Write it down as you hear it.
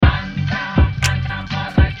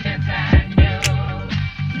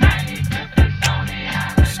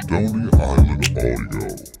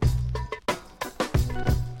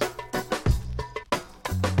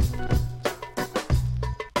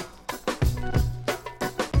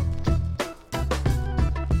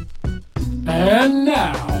And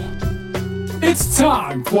now, it's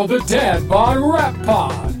time for the Dad Bod Rap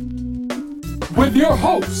Pod with your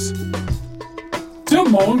hosts,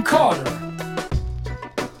 Damone Carter,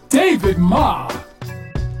 David Ma,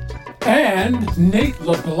 and Nate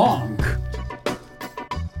LeBlanc.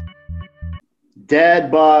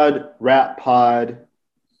 Dad Bod Rap Pod,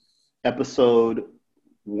 episode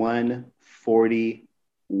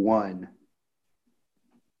 141.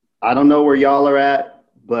 I don't know where y'all are at,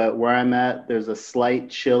 but where I'm at, there's a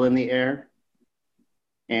slight chill in the air.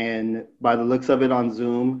 And by the looks of it on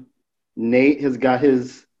Zoom, Nate has got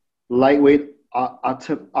his lightweight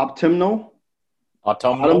autumn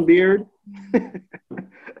beard.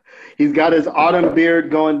 He's got his autumn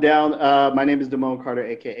beard going down. My name is Damone Carter,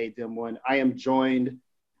 a.k.a. Dim One. I am joined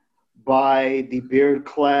by the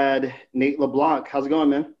beard-clad Nate LeBlanc. How's it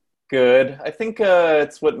going, man? Good. I think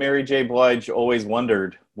it's what Mary J. Blige always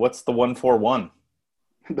wondered. What's the 141?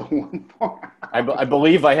 The 141. I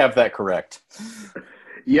believe I have that correct.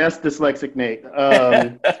 Yes, dyslexic Nate.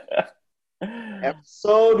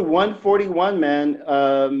 Episode 141, man.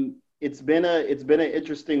 It's been an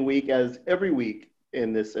interesting week, as every week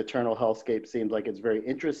in this eternal hellscape seems like it's very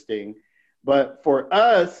interesting. But for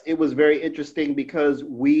us, it was very interesting because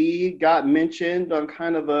we got mentioned on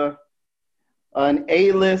kind of an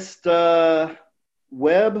A-list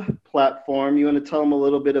web platform. You want to tell them a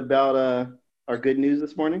little bit about our good news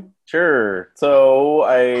this morning? Sure. So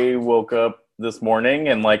I woke up this morning,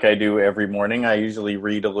 and like I do every morning, I usually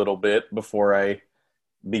read a little bit before I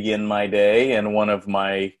begin my day. And one of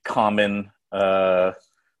my common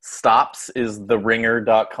stops is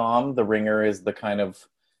TheRinger.com. The Ringer is the kind of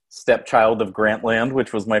stepchild of Grantland,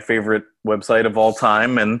 which was my favorite website of all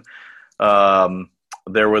time. And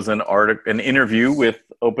there was an interview with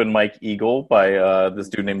Open Mike Eagle by this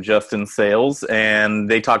dude named Justin Sales, and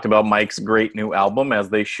they talked about Mike's great new album, as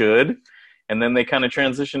they should. And then they kind of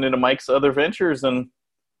transitioned into Mike's other ventures, and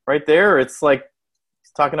right there, it's like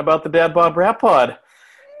he's talking about the Dad Bod Rap Pod.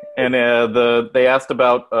 And they asked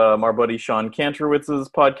about our buddy Sean Kantrowitz's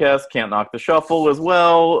podcast, Can't Knock the Shuffle, as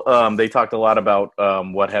well. They talked a lot about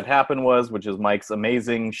what had happened which is Mike's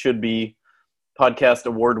amazing, should-be podcast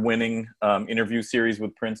award-winning interview series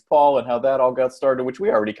with Prince Paul, and how that all got started, which we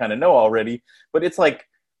already kind of know already. But it's like,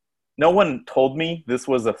 no one told me this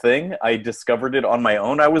was a thing. I discovered it on my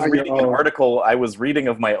own. I was reading an article I was reading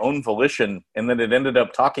of my own volition, and then it ended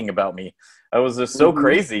up talking about me. I was just so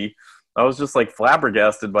crazy. I was just like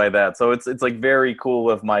flabbergasted by that. So it's like very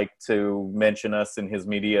cool of Mike to mention us in his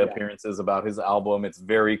media appearances about his album. It's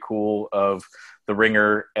very cool of the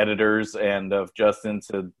Ringer editors and of Justin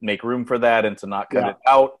to make room for that and to not cut it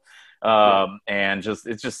out. And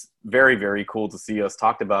it's just very, very cool to see us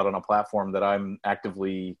talked about on a platform that I'm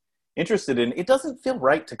actively interested in. It doesn't feel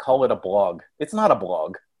right to call it a blog. It's not a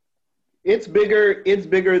blog. It's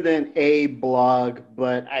bigger than a blog,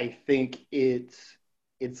 but I think it's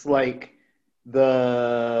like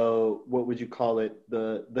what would you call it?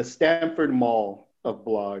 The Stanford Mall of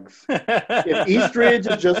blogs. If Eastridge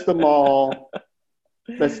is just a mall,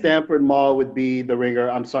 the Stanford Mall would be the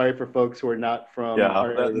Ringer. I'm sorry for folks who are not from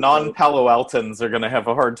non-Palo Altans are going to have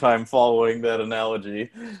a hard time following that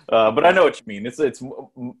analogy. But I know what you mean. It's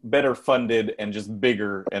better funded and just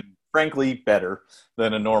bigger and frankly better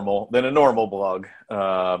than a normal blog.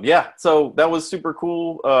 So that was super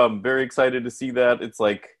cool. Very excited to see that. It's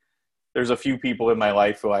like there's a few people in my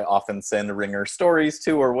life who I often send Ringer stories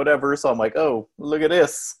to or whatever, so I'm like, oh, look at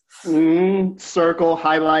this. Circle,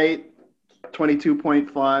 highlight,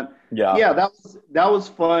 22-point font. Yeah, that was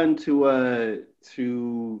fun to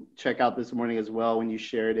check out this morning as well when you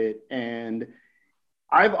shared it. And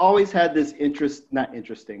I've always had this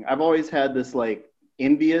I've always had this like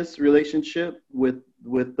envious relationship with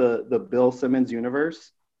the Bill Simmons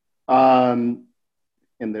universe. And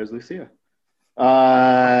there's Lucia.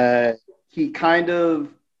 He kind of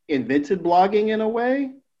invented blogging in a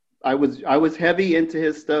way. I was heavy into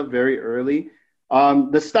his stuff very early.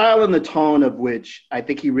 The style and the tone of which I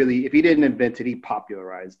think if he didn't invent it, he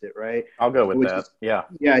popularized it, right? I'll go with that. Yeah.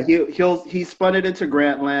 He spun it into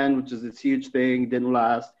Grantland, which is this huge thing, didn't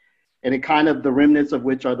last. And it kind of, the remnants of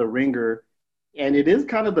which are the Ringer. And it is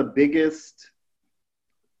kind of the biggest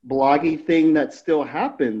bloggy thing that still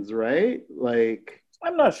happens, right? Like,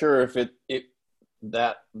 I'm not sure if it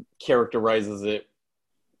that characterizes it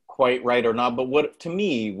quite right or not, but what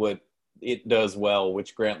it does well,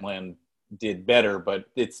 which Grantland did better, but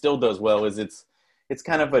it still does well, is it's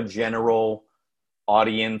kind of a general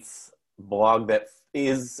audience blog that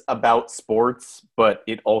is about sports, but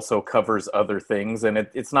it also covers other things. And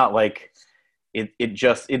it's not like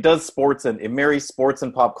it does sports, and it marries sports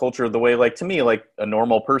and pop culture the way, like, to me, like a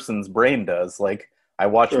normal person's brain does. Like, I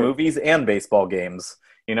watch movies and baseball games.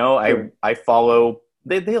 I follow.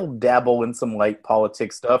 They'll dabble in some light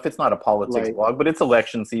politics stuff. It's not a politics blog, but it's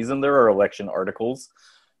election season. There are election articles.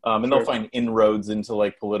 And they'll find inroads into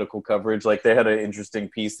like political coverage. Like, they had an interesting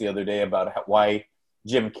piece the other day about why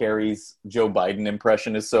Jim Carrey's Joe Biden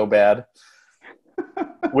impression is so bad,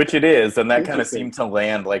 which it is. And that kind of seemed to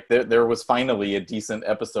land. Like, there was finally a decent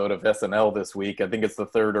episode of SNL this week. I think it's the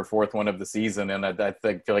third or fourth one of the season. And I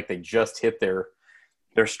feel like they just hit their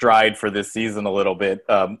stride for this season a little bit.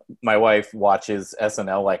 My wife watches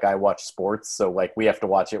SNL like I watch sports. So like, we have to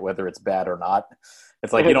watch it whether it's bad or not.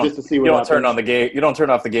 It's like you don't turn on the game. You don't turn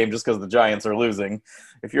off the game just because the Giants are losing.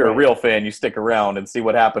 If you're a real fan, you stick around and see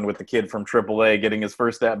what happened with the kid from AAA getting his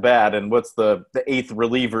first at bat, and what's the eighth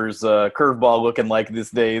reliever's curveball looking like these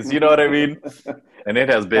days. You know what I mean? And it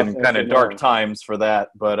has been kind of dark times for that.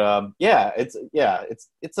 But it's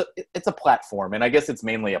a platform, and I guess it's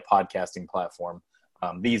mainly a podcasting platform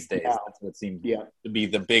these days. Yeah. That's what seems to be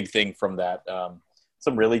the big thing from that.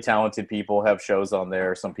 Some really talented people have shows on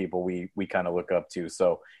there. Some people we kind of look up to.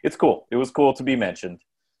 So it's cool. It was cool to be mentioned.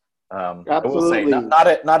 Absolutely. I will say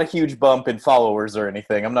not a huge bump in followers or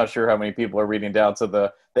anything. I'm not sure how many people are reading down to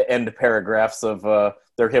the end paragraphs of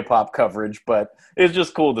their hip hop coverage, but it's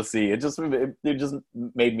just cool to see. It just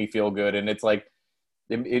made me feel good. And it's like,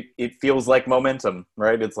 it feels like momentum,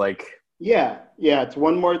 right? It's like, it's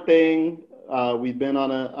one more thing. We've been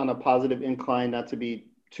on a positive incline, not to be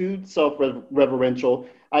too self-reverential.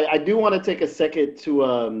 I do want to take a second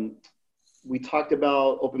to, we talked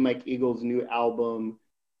about Open Mike Eagle's new album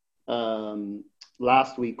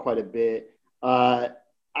last week quite a bit. I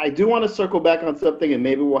do want to circle back on something, and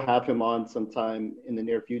maybe we'll have him on sometime in the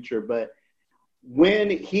near future. But when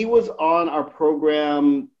he was on our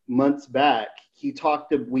program months back, we talked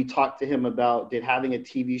to him about, did having a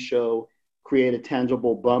TV show create a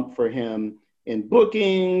tangible bump for him in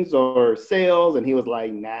bookings or sales? And he was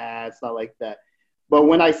like, nah, it's not like that. But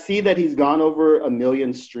when I see that he's gone over 1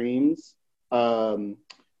 million streams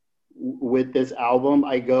with this album,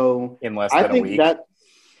 I go, in less than a week.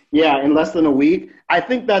 In less than a week. I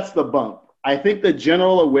think that's the bump. I think the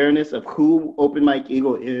general awareness of who Open Mike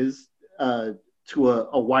Eagle is to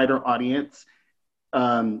a wider audience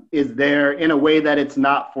is there in a way that it's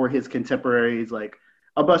not for his contemporaries, like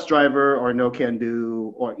a bus driver or No Can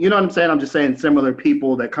Do, or, you know what I'm saying? I'm just saying similar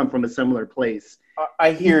people that come from a similar place.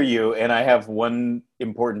 I hear you, and I have one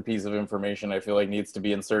important piece of information I feel like needs to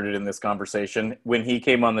be inserted in this conversation. When he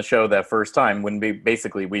came on the show that first time, when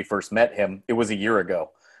we first met him, it was a year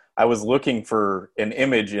ago. I was looking for an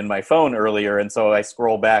image in my phone earlier, and so I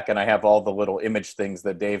scroll back and I have all the little image things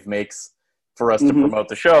that Dave makes for us to promote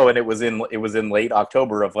the show, and it was in late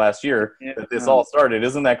October of last year that this all started.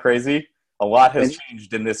 Isn't that crazy? A lot has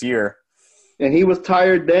changed in this year. And he was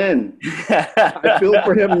tired then. I feel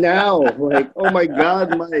for him now. Like, oh my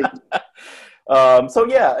God, Mike.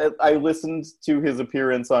 I listened to his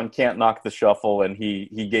appearance on Can't Knock the Shuffle, and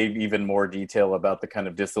he gave even more detail about the kind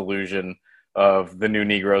of disillusion of the New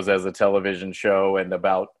Negroes as a television show, and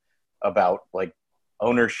about like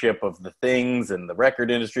ownership of the things and the record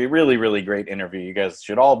industry. Really, really great interview. You guys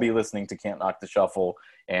should all be listening to Can't Knock the Shuffle,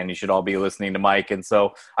 and you should all be listening to Mike. And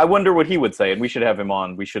so I wonder what he would say, and we should have him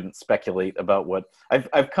on. We shouldn't speculate about what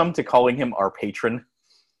I've come to calling him our patron.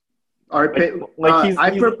 I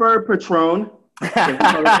prefer Patron.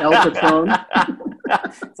 El Patron.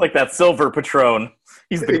 It's like that silver Patron.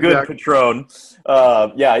 He's the good Patron.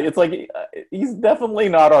 It's like he's definitely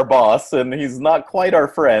not our boss, and he's not quite our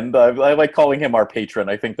friend. I like calling him our patron.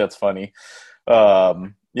 I think that's funny.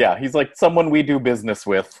 He's like someone we do business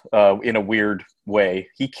with in a weird way.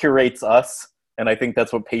 He curates us, and I think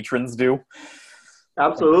that's what patrons do.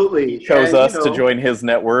 Absolutely. He chose us to join his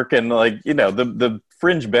network, and the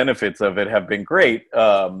fringe benefits of it have been great,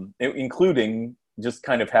 including just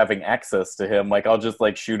kind of having access to him. Like, I'll just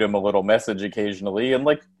like shoot him a little message occasionally, and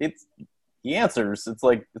like he answers. It's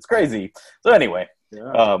like, it's crazy. So anyway,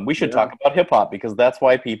 we should talk about hip hop, because that's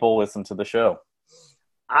why people listen to the show.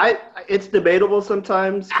 It's debatable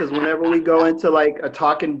sometimes, because whenever we go into like a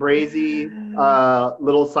talking brazy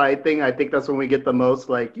little side thing, I think that's when we get the most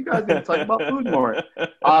like, you guys need to talk about food more.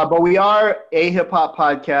 But we are a hip hop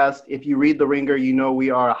podcast. If you read The Ringer, you know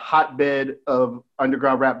we are a hotbed of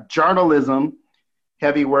underground rap journalism.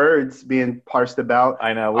 Heavy words being parsed about.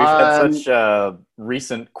 I know. We've had such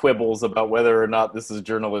recent quibbles about whether or not this is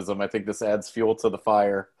journalism. I think this adds fuel to the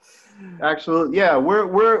fire. Actually, yeah,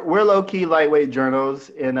 we're low key lightweight journals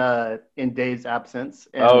in Dave's absence.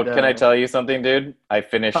 And, can I tell you something, dude? I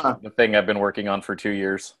finished the thing I've been working on for 2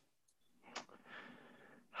 years.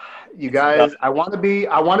 You guys, I want to be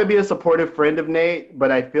a supportive friend of Nate, but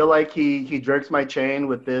I feel like he jerks my chain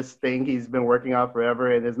with this thing he's been working on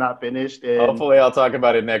forever and is not finished. And Hopefully, I'll talk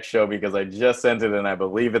about it next show because I just sent it and I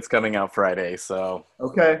believe it's coming out Friday. So,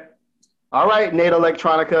 okay, all right, Nate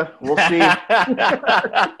Electronica, we'll see.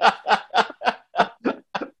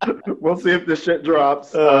 We'll see if the shit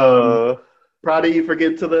drops. Proud of you for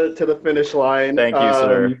getting to the finish line. Thank you,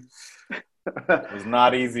 sir. It was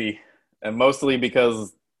not easy, and mostly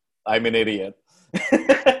because I'm an idiot.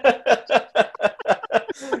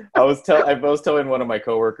 I was telling one of my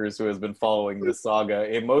coworkers who has been following this saga,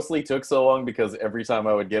 it mostly took so long because every time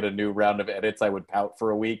I would get a new round of edits, I would pout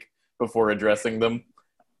for a week before addressing them.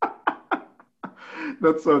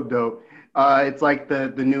 That's so dope. It's like the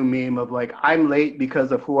new meme of like, I'm late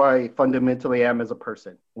because of who I fundamentally am as a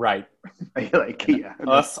person. Right. Like, yeah.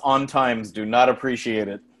 Us on times do not appreciate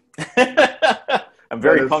it. I'm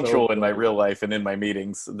very punctual in my real life and in my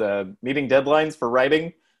meetings. The meeting deadlines for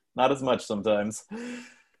writing, not as much sometimes.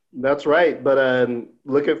 That's right. But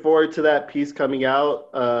looking forward to that piece coming out.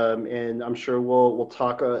 And I'm sure we'll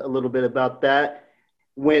talk a little bit about that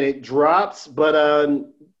when it drops. But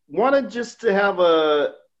wanted just to have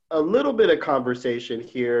a little bit of conversation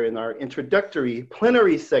here in our introductory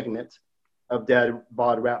plenary segment of Dad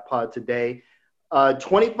Bod Rap Pod today.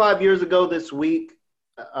 25 years ago this week,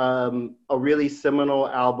 a really seminal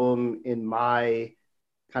album in my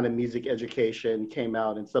kind of music education came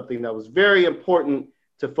out, and something that was very important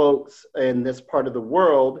to folks in this part of the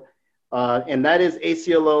world. And that is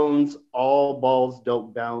AC Alone's All Balls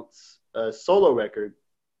Don't Bounce solo record.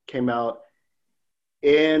 Came out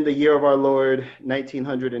in the year of our Lord,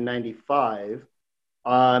 1995.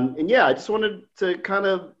 And yeah, I just wanted to kind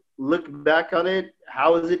of look back on it.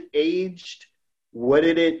 How has it aged? What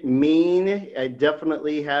did it mean? It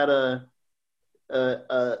definitely had a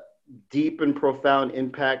deep and profound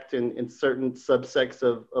impact in certain subsects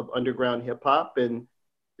of underground hip hop. And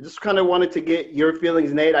I just kind of wanted to get your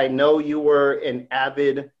feelings, Nate. I know you were an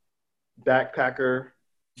avid backpacker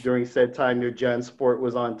during said time. Your JanSport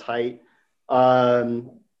was on tight.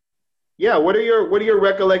 Yeah, what are your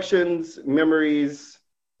recollections, memories,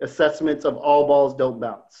 assessments of All Balls Don't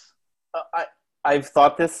Bounce? I've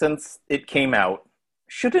thought this since it came out.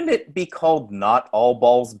 Shouldn't it be called Not All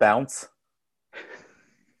Balls Bounce?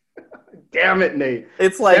 Damn it, Nate.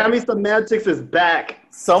 It's like Sammy Semantics is back.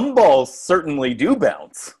 Some balls certainly do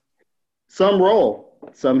bounce. Some roll,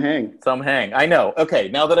 some hang. Some hang. I know. Okay,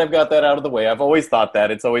 now that I've got that out of the way, I've always thought that.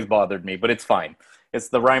 It's always bothered me, but it's fine. It's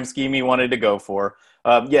the rhyme scheme he wanted to go for.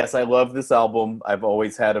 Yes, I love this album. I've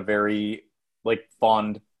always had a very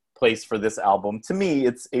fond place for this album. To me,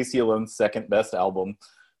 it's AC Alone's second best album,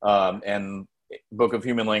 and Book of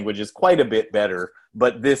Human Language is quite a bit better,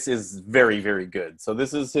 but this is very, very good. So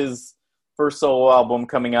this is his first solo album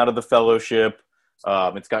coming out of the Fellowship.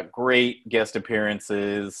 It's got great guest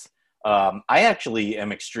appearances. I actually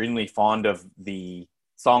am extremely fond of the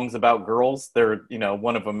songs about girls. They're,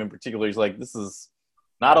 one of them in particular is like, this is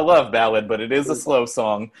not a love ballad, but it is a slow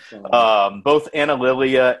song. Both Anna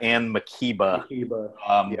Lilia and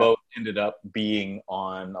Makeba, both ended up being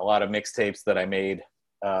on a lot of mixtapes that I made,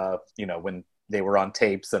 when they were on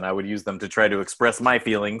tapes, and I would use them to try to express my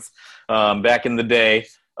feelings back in the day.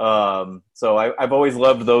 So I've always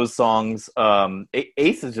loved those songs.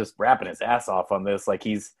 Ace is just rapping his ass off on this. Like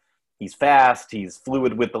he's fast, he's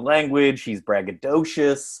fluid with the language, he's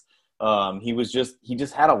braggadocious. He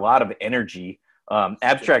just had a lot of energy.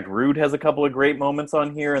 Abstract Rude has a couple of great moments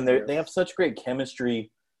on here, and they have such great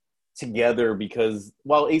chemistry together because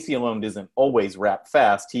while AC Alone doesn't always rap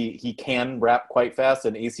fast, he can rap quite fast,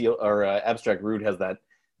 and Abstract Rude has that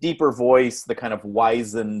deeper voice, the kind of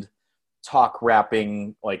wizened talk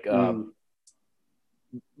rapping,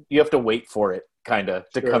 you have to wait for it kind of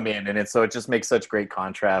to come in, and so it just makes such great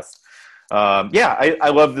contrast. I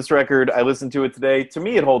love this record. I listened to it today. To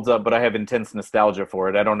me, it holds up, but I have intense nostalgia for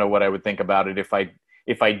it. I don't know what I would think about it if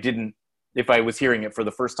I was hearing it for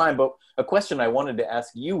the first time. But a question I wanted to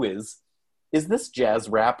ask you is this jazz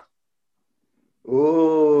rap?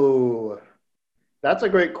 Ooh, that's a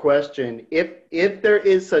great question. If there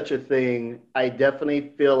is such a thing, I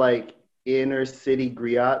definitely feel like Inner City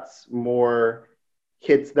Griots more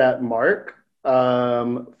hits that mark.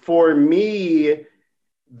 For me,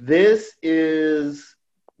 this is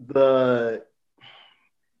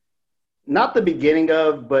not the beginning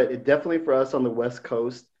of, but it definitely for us on the West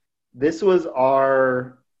Coast, this was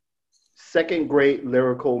our second great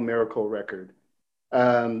lyrical miracle record.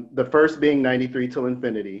 The first being 93 Till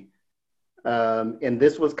Infinity. And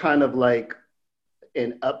this was kind of like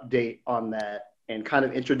an update on that and kind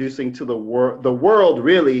of introducing to the world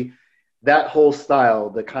really that whole style,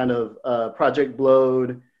 the kind of Project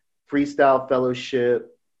Blowed, Freestyle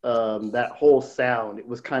Fellowship, that whole sound, it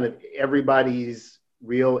was kind of everybody's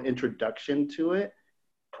real introduction to it.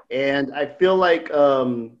 And I feel like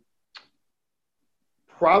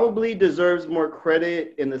probably deserves more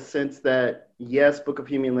credit in the sense that, yes, Book of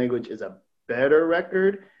Human Language is a better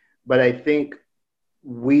record, but I think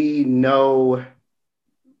we know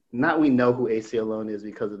who AC Alone is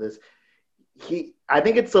because of this. I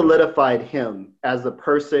think it solidified him as a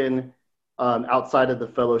person outside of the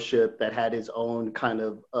fellowship that had his own kind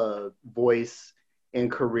of voice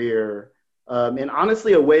and career. And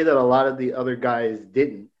honestly, a way that a lot of the other guys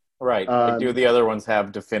didn't. Right. Do the other ones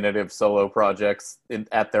have definitive solo projects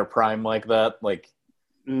at their prime like that? Like,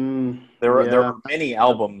 there are many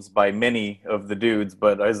albums by many of the dudes,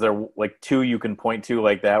 but is there like two you can point to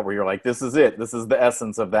like that where you're like, this is it? This is the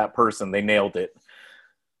essence of that person. They nailed it.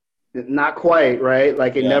 Not quite, right?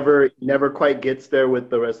 Like it never quite gets there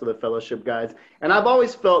with the rest of the fellowship guys. And I've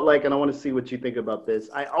always felt like, and I want to see what you think about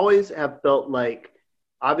this, I always have felt like,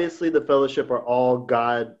 obviously the fellowship are all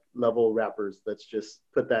God level rappers. Let's just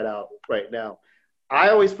put that out right now. I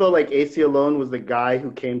always felt like AC Alone was the guy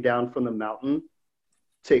who came down from the mountain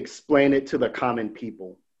to explain it to the common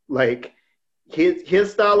people. Like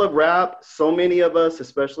his style of rap, so many of us,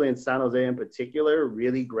 especially in San Jose in particular,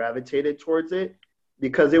 really gravitated towards it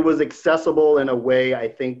because it was accessible in a way I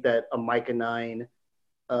think that a Micah 9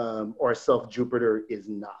 or a Self Jupiter is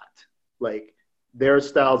not. Like their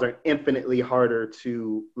styles are infinitely harder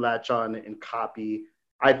to latch on and copy.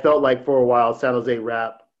 I felt like for a while, San Jose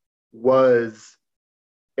rap was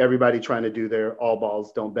everybody trying to do their all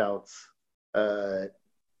balls don't bounce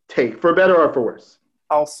take, for better or for worse.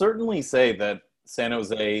 I'll certainly say that San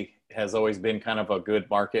Jose has always been kind of a good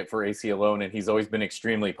market for AC Alone, and he's always been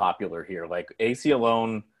extremely popular here. Like AC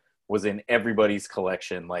Alone was in everybody's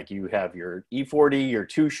collection. Like you have your E40, your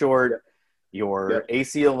Too Short, your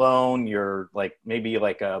AC Alone, your like maybe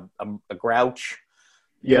like a Grouch.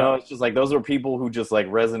 You know, it's just like those are people who just like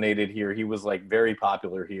resonated here. He was like very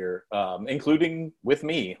popular here, including with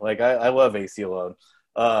me. Like I love AC Alone.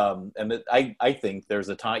 And I think there's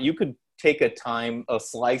a time you could take a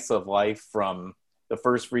slice of life from the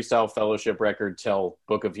first Freestyle Fellowship record till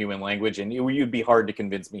Book of Human Language, and you'd be hard to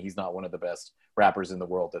convince me he's not one of the best rappers in the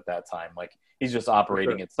world at that time. Like he's just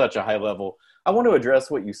operating at such a high level. I want to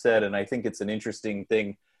address what you said, and I think it's an interesting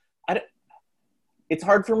thing. It's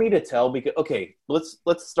hard for me to tell because, okay, let's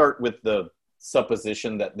start with the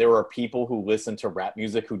supposition that there are people who listen to rap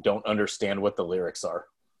music who don't understand what the lyrics are.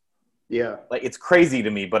 Yeah. Like, it's crazy to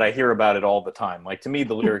me, but I hear about it all the time. Like, to me,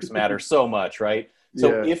 the lyrics matter so much, right?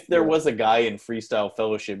 So if there was a guy in Freestyle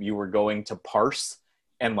Fellowship you were going to parse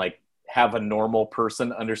and, like, have a normal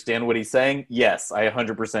person understand what he's saying, yes, I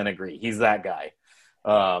 100% agree. He's that guy.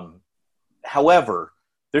 However,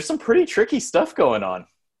 there's some pretty tricky stuff going on.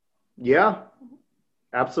 Yeah.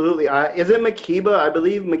 Absolutely. Is it Makeba? I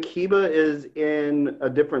believe Makeba is in a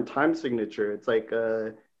different time signature. It's like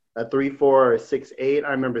a 3/4 or a 6/8.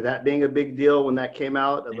 I remember that being a big deal when that came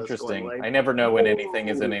out. Interesting. Like, I never know when anything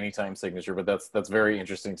is in any time signature, but that's very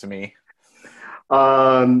interesting to me.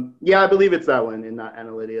 Yeah, I believe it's that one and not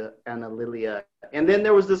Anna Lilia. And then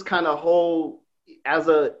there was this kind of whole, as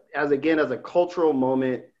a cultural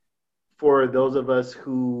moment for those of us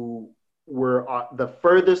who were the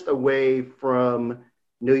furthest away from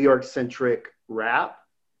New York-centric rap,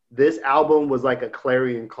 this album was like a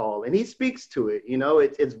clarion call, and he speaks to it. You know,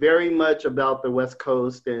 it's very much about the West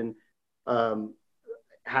Coast and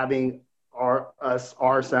having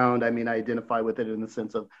our sound. I mean, I identify with it in the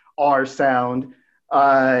sense of our sound,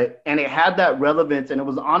 and it had that relevance, and it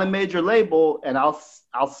was on a major label. And I'll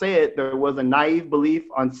say it, there was a naive belief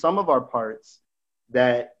on some of our parts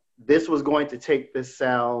that this was going to take this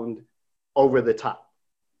sound over the top.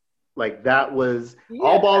 Like that was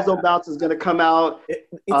All Balls Don't Bounce is going to come out. It's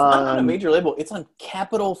not on a major label. It's on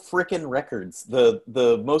Capitol frickin' Records,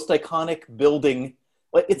 the most iconic building.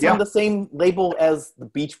 Like it's on the same label as the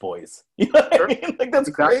Beach Boys. You know what I mean? Like that's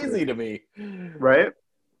crazy to me, right?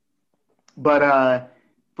 But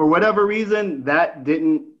for whatever reason, that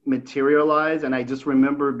didn't materialize, and I just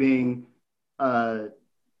remember being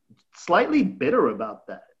slightly bitter about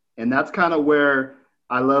that. And that's kind of where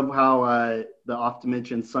I love how the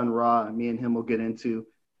often-mentioned Sun Ra, me and him will get into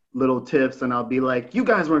little tiffs, and I'll be like, you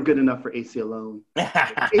guys weren't good enough for AC Alone.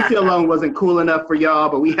 AC Alone wasn't cool enough for y'all,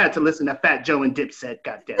 but we had to listen to Fat Joe and Dipset,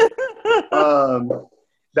 goddammit.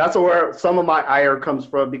 That's where some of my ire comes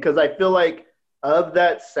from, because I feel like of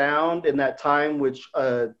that sound in that time, which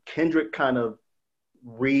Kendrick kind of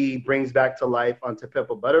brings back to life on To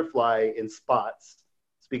Pimp a Butterfly in spots,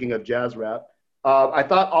 speaking of jazz rap, I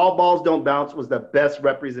thought All Balls Don't Bounce was the best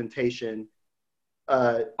representation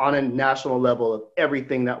on a national level of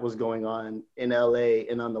everything that was going on in LA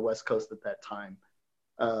and on the West Coast at that time.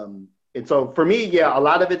 And so for me, yeah, a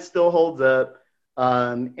lot of it still holds up.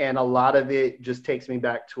 And a lot of it just takes me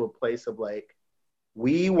back to a place of like,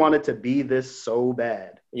 we wanted to be this so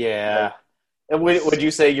bad. Yeah. And would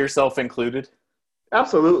you say yourself included?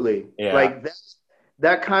 Absolutely. Yeah. Like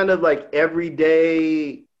that kind of like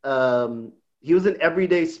everyday, he was an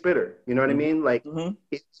everyday spitter. You know what I mean? Like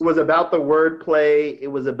it was about the wordplay. It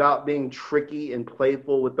was about being tricky and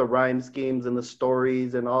playful with the rhyme schemes and the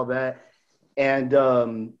stories and all that. And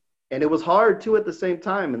it was hard too at the same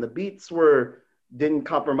time. And the beats didn't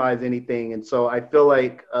compromise anything. And so I feel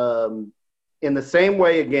like in the same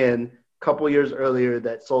way, again, a couple years earlier,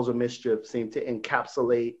 that Souls of Mischief seemed to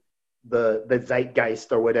encapsulate the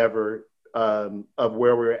zeitgeist or whatever of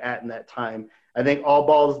where we were at in that time. I think All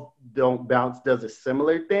Balls Don't Bounce does a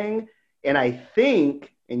similar thing. And I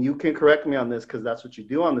think, and you can correct me on this because that's what you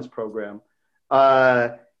do on this program,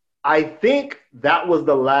 I think that was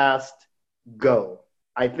the last go.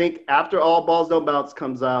 I think after All Balls Don't Bounce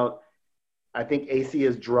comes out, I think AC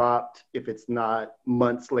is dropped. If it's not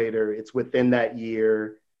months later, it's within that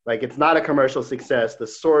year. Like, it's not a commercial success. The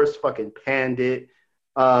Source fucking panned it.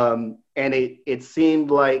 And it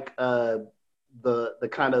seemed like the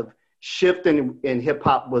kind of shift in hip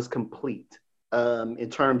hop was complete in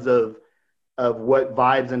terms of what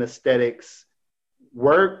vibes and aesthetics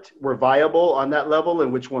were viable on that level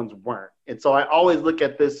and which ones weren't. And so I always look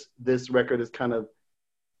at this record as kind of,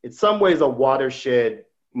 in some ways, a watershed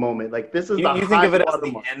moment. Like, this is you think of it as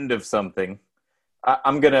the end of something.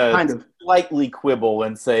 I'm gonna slightly quibble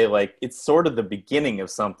and say, like, it's sort of the beginning of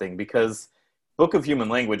something, because Book of Human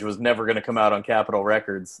Language was never going to come out on Capitol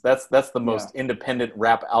Records. That's the most independent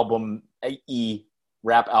rap album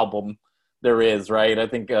there is, right? I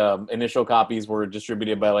think initial copies were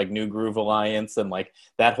distributed by like New Groove Alliance and like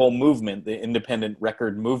that whole movement, the independent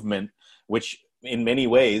record movement, which in many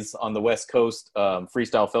ways on the West Coast,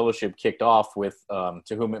 Freestyle Fellowship kicked off with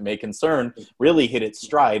To Whom It May Concern, really hit its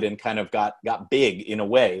stride and kind of got big in a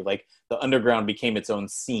way. Like, the underground became its own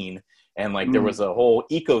scene, and like there was a whole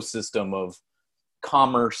ecosystem of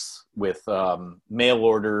commerce with mail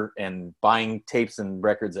order and buying tapes and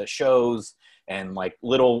records at shows and like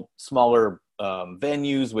little smaller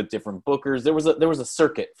venues with different bookers. There was a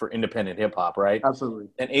circuit for independent hip hop, right? Absolutely.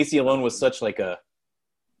 And AC Alone was such like a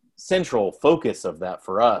central focus of that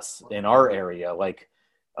for us in our area. Like,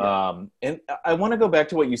 and I want to go back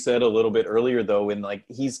to what you said a little bit earlier though, and like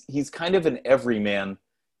he's kind of an everyman.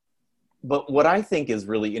 But what I think is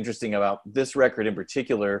really interesting about this record in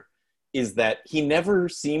particular is that he never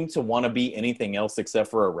seemed to want to be anything else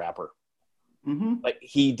except for a rapper. Like,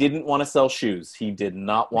 he didn't want to sell shoes. He did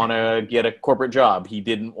not want to get a corporate job. He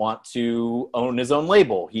didn't want to own his own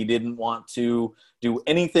label. He didn't want to do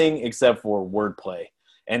anything except for wordplay.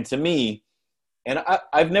 And to me, and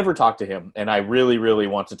I've never talked to him, and I really, really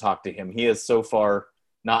want to talk to him. He has so far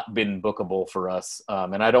not been bookable for us.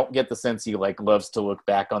 And I don't get the sense he like loves to look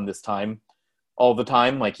back on this time all the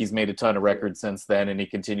time. Like, he's made a ton of records since then, and he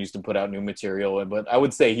continues to put out new material. But I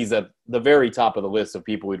would say he's at the very top of the list of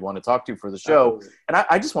people we'd want to talk to for the show. Absolutely. And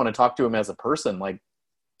I just want to talk to him as a person. Like,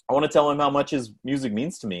 I want to tell him how much his music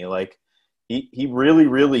means to me. Like, he really,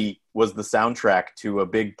 really was the soundtrack to a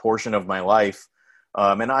big portion of my life.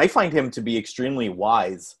 And I find him to be extremely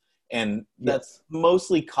wise. And that's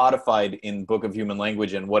mostly codified in Book of Human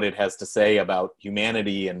Language and what it has to say about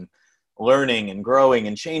humanity and learning and growing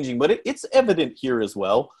and changing. But it's evident here as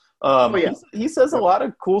well. He says a lot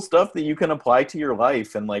of cool stuff that you can apply to your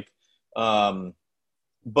life, and like,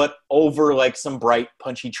 but over like some bright,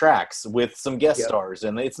 punchy tracks with some guest stars.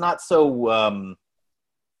 And it's not so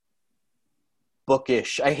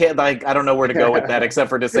bookish. I don't know where to go with that except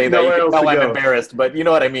for to say that you can tell I'm embarrassed, but you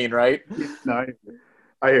know what I mean, right? No,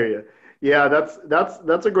 I hear you. Yeah,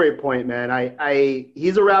 that's a great point, man.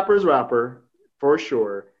 He's a rapper's rapper for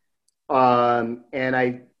sure. And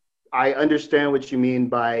I understand what you mean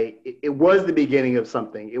by it was the beginning of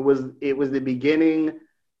something. It was the beginning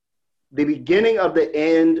of the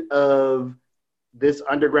end of this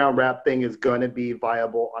underground rap thing is going to be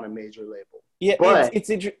viable on a major label. Yeah, but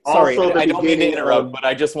it's interesting. Sorry, I don't mean to interrupt, but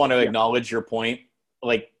I just want to acknowledge your point.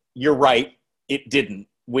 Like, you're right. It didn't.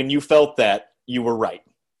 When you felt that, you were right.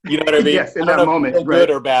 You know what I mean? Yes, in that moment. Feel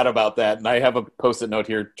good or bad about that. And I have a Post-it note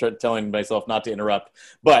here telling myself not to interrupt.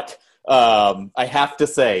 But I have to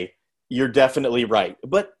say, you're definitely right.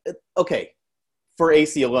 But, okay, for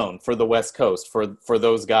AC Alone, for the West Coast, for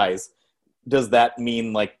those guys, does that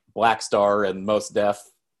mean, like, Black Star and Mos Def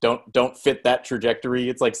don't fit that trajectory.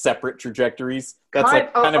 It's like separate trajectories. That's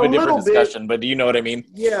like kind of a different discussion, but do you know what I mean?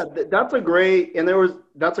 Yeah, that's a great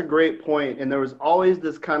point. And there was always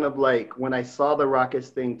this kind of like, when I saw the Rockets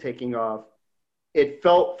thing taking off, it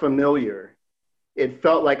felt familiar. It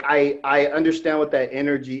felt like I understand what that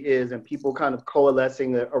energy is, and people kind of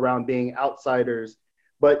coalescing around being outsiders.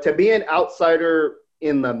 But to be an outsider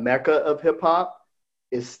in the mecca of hip hop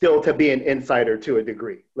is still to be an insider to a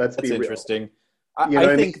degree. That's be real. That's interesting.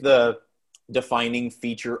 I think the defining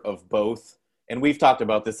feature of both, and we've talked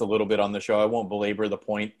about this a little bit on the show, I won't belabor the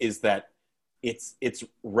point, is that it's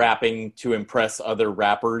rapping to impress other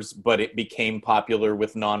rappers, but it became popular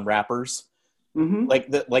with non-rappers. Mm-hmm.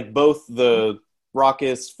 Like both the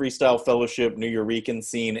Raucous, Freestyle Fellowship, New Eurekan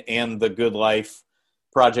scene, and the Good Life,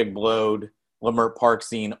 Project Blowed, Leimert Park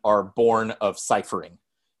scene are born of ciphering.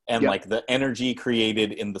 And like the energy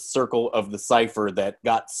created in the circle of the cipher that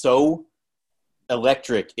got so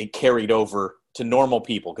electric, it carried over to normal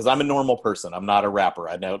people. Because I'm a normal person. I'm not a rapper.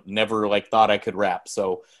 I never like thought I could rap.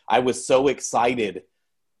 So I was so excited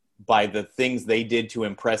by the things they did to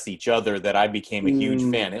impress each other that I became a huge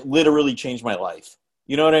fan. It literally changed my life.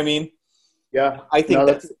 You know what I mean? Yeah. I think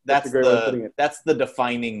that's the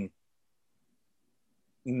defining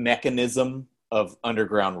mechanism of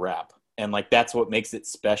underground rap. And like that's what makes it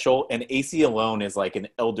special. And AC Alone is like an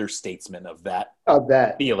elder statesman of that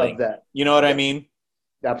feeling. You know what I mean?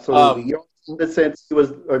 Absolutely. In the sense, he was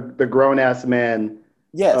the grown ass man.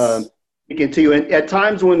 Yes. Speaking to you, and at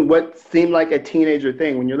times when what seemed like a teenager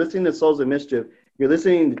thing, when you're listening to Souls of Mischief, you're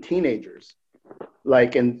listening to teenagers,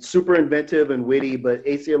 like, and super inventive and witty. But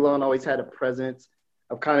AC Alone always had a presence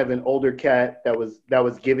of kind of an older cat that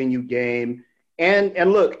was giving you game.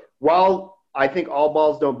 And look, while I think All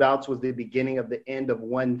Balls Don't Bounce was the beginning of the end of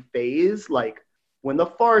one phase, like when the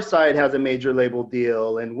Far Side has a major label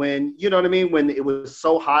deal, and when, you know what I mean, when it was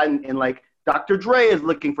so hot, and like Dr. Dre is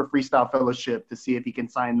looking for Freestyle Fellowship to see if he can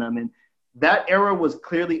sign them, and that era was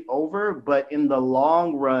clearly over. But in the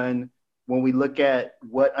long run, when we look at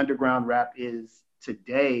what underground rap is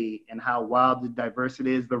today and how wild and diverse it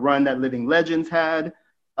is, the run that Living Legends had,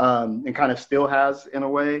 and kind of still has in a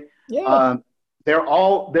way, all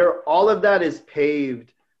of that is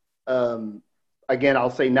paved. Again, I'll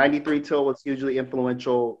say 93 Till was hugely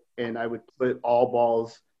influential, and I would put All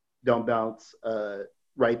Balls Don't Bounce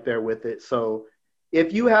right there with it. So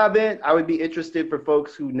if you haven't, I would be interested for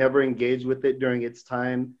folks who never engaged with it during its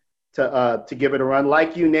time to give it a run.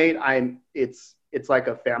 Like you, Nate, it's like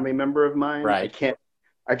a family member of mine. Right.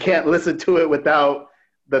 I can't listen to it without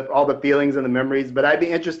all the feelings and the memories, but I'd be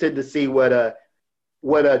interested to see what a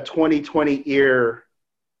 2020 ear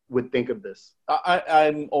would think of this.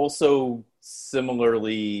 I'm also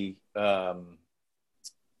similarly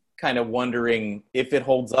kind of wondering if it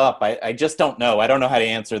holds up. I just don't know. I don't know how to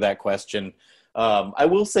answer that question. I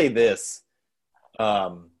will say this.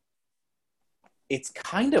 It's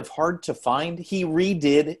kind of hard to find. He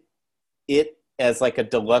redid it as like a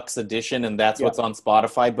deluxe edition, and that's what's on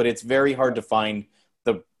Spotify, but it's very hard to find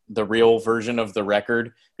the real version of the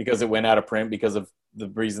record because it went out of print because of the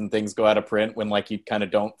reason things go out of print when like you kind of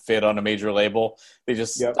don't fit on a major label. They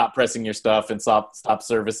just stop pressing your stuff and stop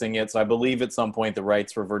servicing it. So I believe at some point the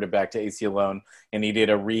rights reverted back to AC Alone, and he did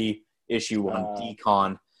a reissue on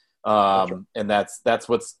Decon. And that's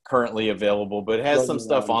what's currently available, but it has some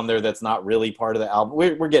stuff on there that's not really part of the album.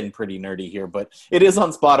 We're getting pretty nerdy here, but it is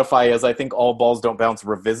on Spotify as I think All Balls Don't Bounce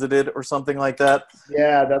Revisited or something like that.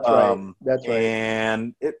 Yeah, that's right. That's right.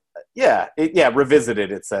 And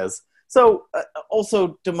Revisited, it says. So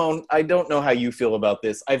also, Damone, I don't know how you feel about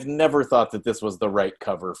this. I've never thought that this was the right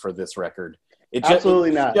cover for this record.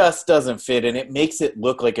 Absolutely not. It just doesn't fit, and it makes it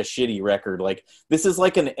look like a shitty record. Like this is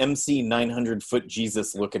like an MC 900 Foot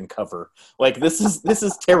Jesus looking cover. Like this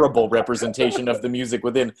is terrible representation of the music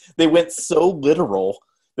within. They went so literal.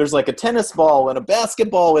 There's like a tennis ball and a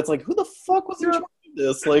basketball. It's like, who the fuck was in charge of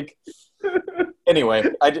this? Like, anyway,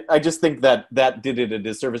 I just think that did it a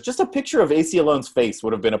disservice. Just a picture of AC Alone's face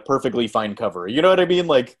would have been a perfectly fine cover. You know what I mean?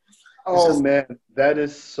 Like, man, that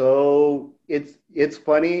is so. It's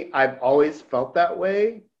funny. I've always felt that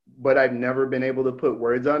way, but I've never been able to put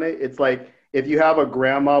words on it. It's like if you have a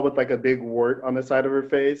grandma with like a big wart on the side of her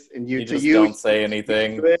face, and you don't say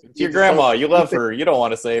anything. It's your grandma. You love her. You don't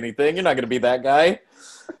want to say anything. You're not going to be that guy.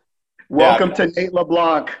 Welcome to Nate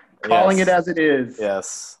LeBlanc, calling it as it is.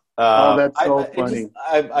 Yes. That's so funny.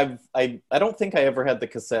 I don't think I ever had the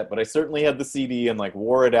cassette, but I certainly had the CD and like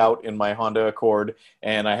wore it out in my Honda Accord,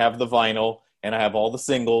 and I have the vinyl and I have all the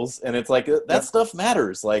singles, and it's like that stuff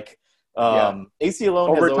matters. Like AC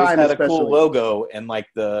Alone has always had a cool logo, and like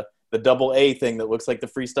the double A thing that looks like the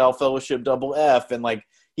Freestyle Fellowship double F, and like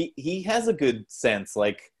he has a good sense.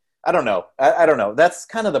 Like, I don't know. I don't know. That's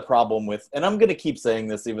kind of the problem with, and I'm going to keep saying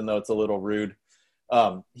this even though it's a little rude.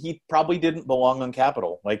 He probably didn't belong on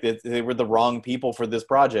Capitol. Like they were the wrong people for this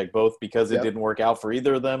project, both because it didn't work out for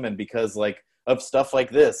either of them and because like of stuff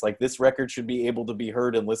like this record should be able to be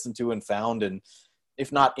heard and listened to and found, and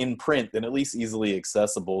if not in print, then at least easily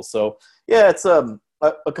accessible. So yeah, it's a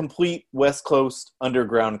complete West Coast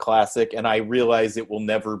underground classic, and I realize it will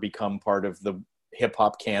never become part of the hip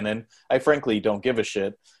hop canon. I frankly don't give a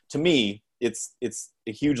shit. To me, it's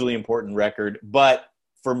a hugely important record, but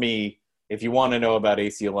for me, if you want to know about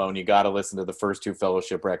AC Alone, you got to listen to the first two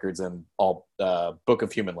Fellowship records and all Book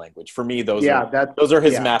of Human Language. For me, those are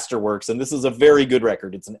his masterworks, and this is a very good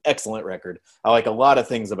record. It's an excellent record. I like a lot of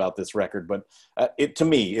things about this record, but to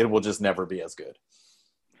me, it will just never be as good.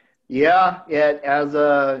 Yeah, as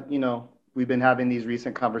we've been having these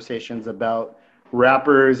recent conversations about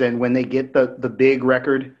rappers and when they get the big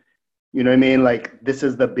record, you know what I mean? Like, this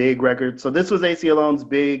is the big record. So this was AC Alone's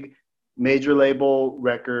big major label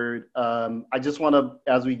record. I just want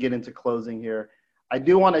to, as we get into closing here, I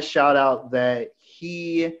do want to shout out that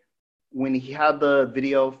when he had the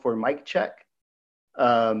video for Mic Check,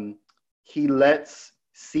 he lets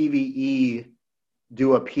CVE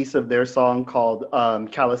do a piece of their song called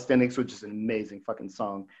Calisthenics, which is an amazing fucking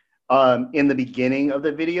song, in the beginning of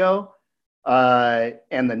the video.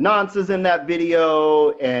 And the nonce is in that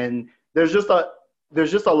video, and there's just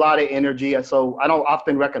a lot of energy. So I don't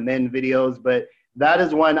often recommend videos, but that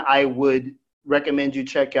is one I would recommend you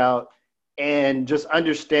check out, and just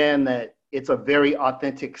understand that it's a very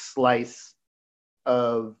authentic slice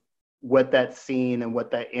of what that scene and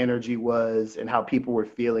what that energy was and how people were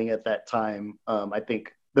feeling at that time. I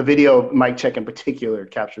think the video, Mic Check in particular,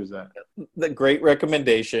 captures that. The great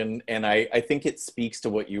recommendation, and I think it speaks to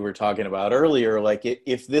what you were talking about earlier. Like,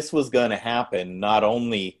 if this was going to happen, not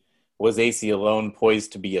only was AC Alone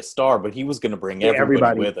poised to be a star, but he was going to bring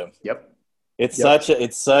everybody with him. Yep. It's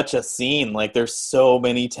such a scene. Like, there's so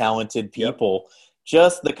many talented people. Yep.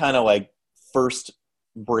 Just the kind of like first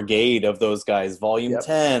brigade of those guys, Volume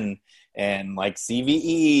 10, and like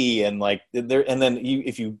CVE, and like there, and then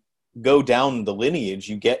if you go down the lineage,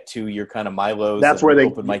 you get to your kind of Milos. That's where they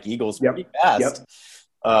Open Mike Eagles pretty fast.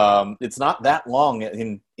 It's not that long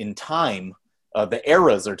in time. The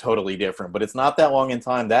eras are totally different, but it's not that long in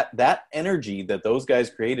time. That energy that those guys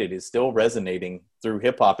created is still resonating through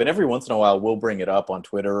hip hop. And every once in a while, we'll bring it up on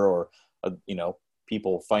Twitter, or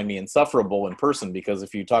people find me insufferable in person, because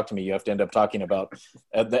if you talk to me, you have to end up talking about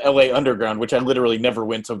the LA Underground, which I literally never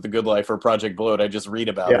went to The Good Life or Project Bloat. I just read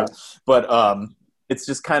about it. But it's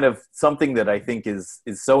just kind of something that I think is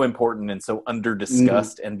so important and so under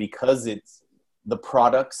discussed. And because the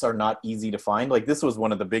products are not easy to find. Like, this was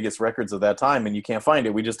one of the biggest records of that time, and you can't find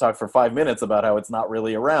it. We just talked for 5 minutes about how it's not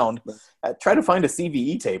really around. Try to find a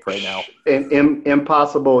CVE tape right now.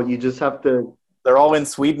 Impossible. You just have to. They're all in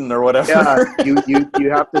Sweden or whatever. Yeah, you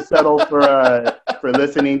have to settle for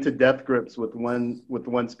listening to Death Grips with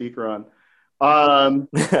one speaker on.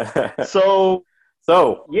 So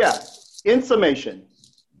yeah. In summation,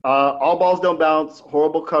 All Balls Don't Bounce,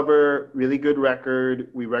 horrible cover, really good record.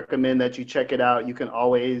 We recommend that you check it out. You can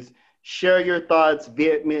always share your thoughts,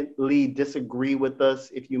 vehemently disagree with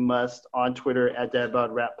us if you must, on Twitter at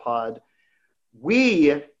DadBodRapPod.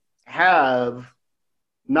 We have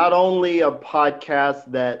not only a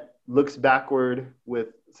podcast that looks backward with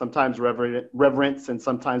sometimes reverence and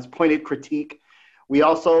sometimes pointed critique, we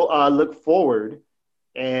also look forward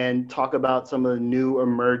and talk about some of the new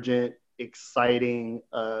emergent, exciting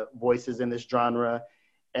voices in this genre.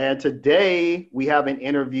 And today we have an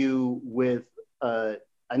interview with a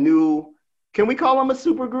new, can we call them a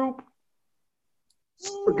supergroup?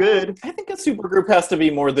 We're good. I think a supergroup has to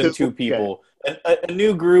be more than two people. Okay. A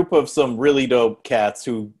new group of some really dope cats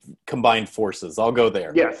who combined forces. I'll go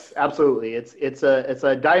there. Yes, absolutely. It's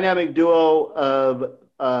a dynamic duo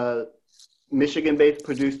of Michigan-based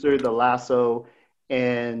producer The Lasso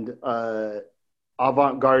and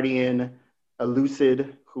avant-gardian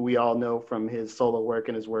Elucid, who we all know from his solo work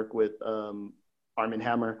and his work with Armand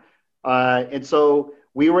Hammer. And so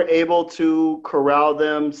we were able to corral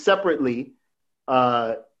them separately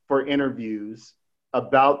for interviews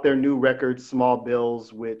about their new record, Small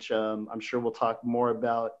Bills, which I'm sure we'll talk more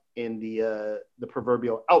about in the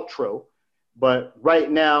proverbial outro. But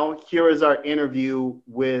right now, here is our interview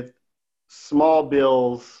with Small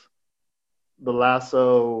Bills, The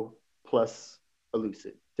Lasso, plus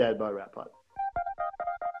Elucid. Dad Bod Rap Pod.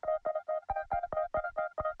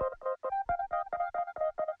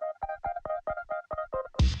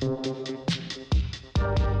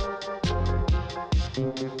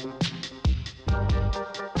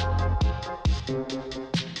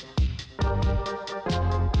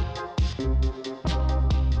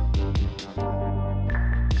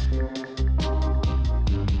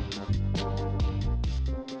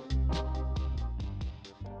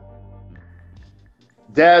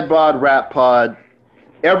 Dad Bod Rap Pod.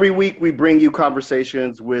 Every week we bring you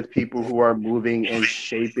conversations with people who are moving and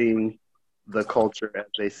shaping the culture, as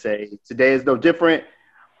they say. Today is no different.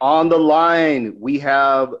 On the line, we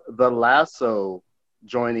have The Lasso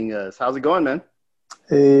joining us. How's it going, man?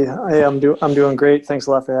 Hey, I'm doing great. Thanks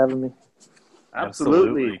a lot for having me.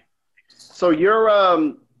 Absolutely. So you're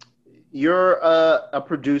a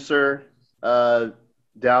producer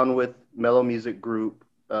down with Mellow Music Group,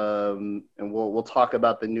 and we'll talk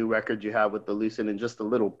about the new record you have with The Lucid in just a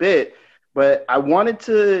little bit. But I wanted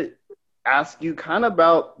to ask you kind of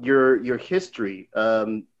about your history.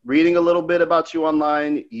 Reading a little bit about you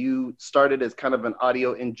online, you started as kind of an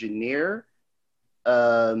audio engineer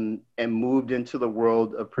and moved into the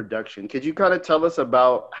world of production. Could you kind of tell us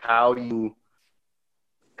about how you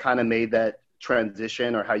kind of made that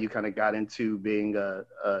transition, or how you kind of got into being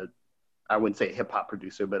I wouldn't say a hip hop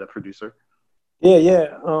producer, but a producer?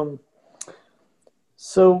 Yeah.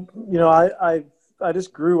 So, I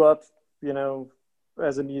just grew up,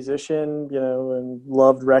 as a musician, and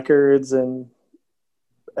loved records, and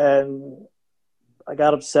I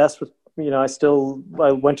got obsessed with,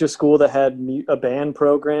 I went to a school that had a band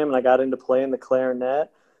program, and I got into playing the clarinet.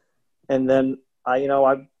 And then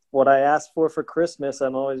what I asked for Christmas,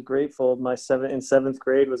 I'm always grateful. In seventh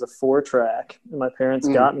grade was a 4-track, and my parents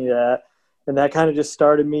got me that. And that kind of just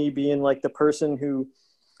started me being like the person who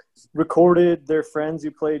recorded their friends who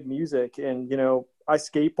played music. And, I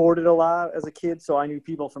skateboarded a lot as a kid, so I knew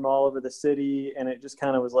people from all over the city. And it just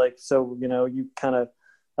kind of was like, so,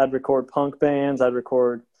 I'd record punk bands, I'd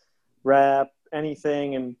record rap,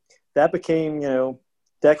 anything. And that became,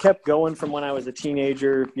 that kept going from when I was a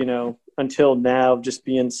teenager, until now, just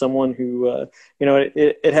being someone who,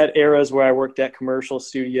 it had eras where I worked at commercial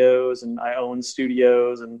studios and I owned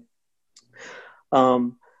studios, and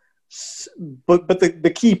but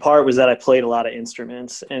the key part was that I played a lot of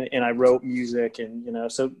instruments and I wrote music,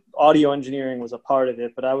 and so audio engineering was a part of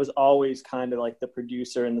it, but I was always kind of like the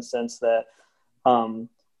producer in the sense that out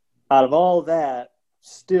of all that,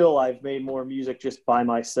 still I've made more music just by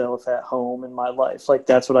myself at home in my life. Like,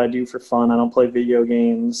 that's what I do for fun. I don't play video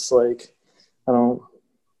games. Like, I don't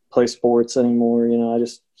play sports anymore. I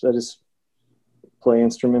just play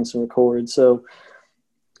instruments and record. So,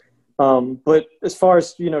 but as far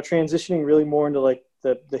as, transitioning really more into like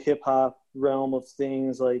the hip hop realm of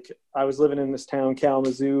things, like I was living in this town,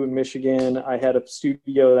 Kalamazoo in Michigan. I had a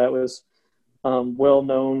studio that was well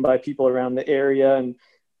known by people around the area, and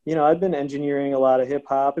I'd been engineering a lot of hip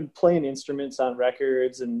hop and playing instruments on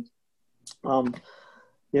records, and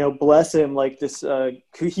bless him, like this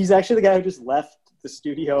he's actually the guy who just left the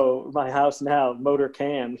studio, my house now, Motor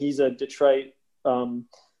Cam. He's a Detroit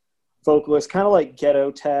vocalist, kind of like ghetto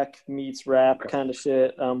tech meets rap kind of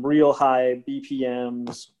shit, real high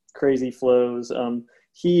BPMs, crazy flows.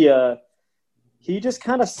 He just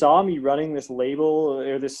kind of saw me running this label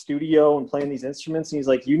or this studio and playing these instruments, and he's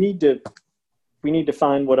like, we need to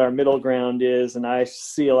find what our middle ground is. And I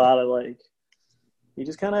see a lot of he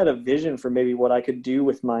just kind of had a vision for maybe what I could do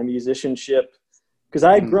with my musicianship, because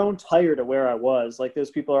I had grown tired of where I was. Like, those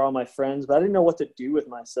people are all my friends, but I didn't know what to do with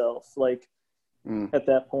myself at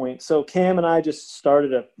that point. So Cam and I just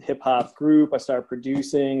started a hip hop group. I started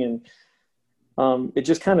producing, and it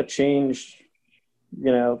just kind of changed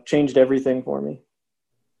everything for me.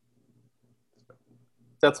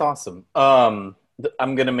 That's awesome. I'm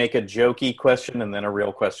going to make a jokey question and then a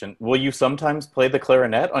real question. Will you sometimes play the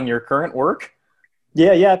clarinet on your current work?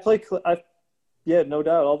 Yeah, I play. No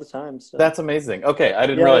doubt, all the time. So. That's amazing. Okay, I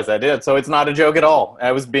didn't realize I did. So it's not a joke at all.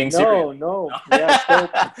 I was being serious. No. Yeah,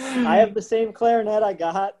 I have the same clarinet I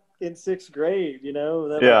got in 6th grade,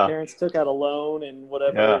 that my parents took out a loan and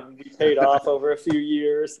whatever, and we paid off over a few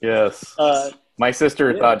years. Yes. My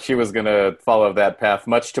sister thought she was going to follow that path,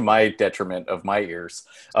 much to my detriment of my ears.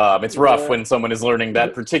 It's rough when someone is learning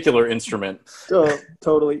that particular instrument.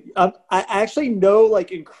 Totally. I actually know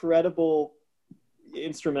incredible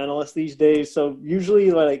instrumentalists these days, so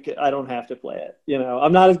usually I don't have to play it.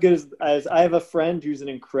 I'm not as good as I have a friend who's an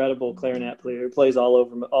incredible clarinet player who plays all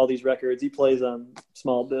over all these records. He plays on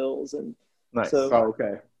small bills, and nice. So,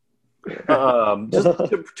 okay.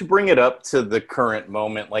 Just to bring it up to the current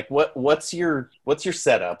moment, what's your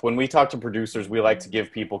setup? When we talk to producers, we like to give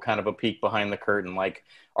people kind of a peek behind the curtain.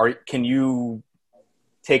 Can you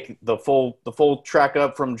take the full track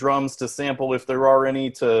up from drums to sample, if there are any,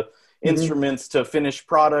 to instruments to finished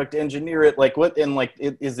product, engineer it?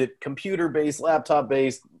 Is it computer based, laptop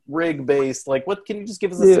based, rig based? What can you just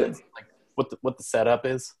give us a sense what the setup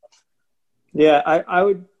is? Yeah, I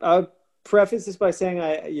would preface this by saying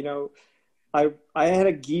I had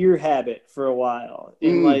a gear habit for a while,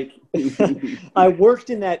 and like I worked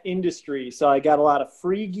in that industry, so I got a lot of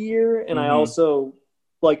free gear, and I also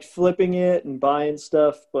liked flipping it and buying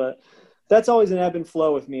stuff. But that's always an ebb and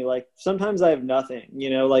flow with me. Like sometimes I have nothing, you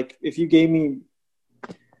know. Like if you gave me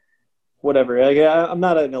whatever, like, I'm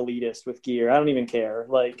not an elitist with gear. I don't even care.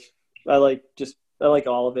 Like I like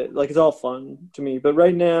all of it. Like it's all fun to me. But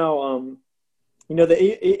right now, you know, the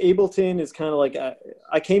Ableton is kind of like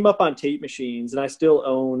I came up on tape machines, and I still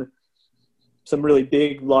own some really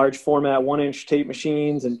big, large format 1-inch tape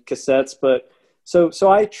machines and cassettes. But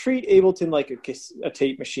so I treat Ableton like a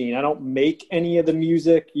tape machine. I don't make any of the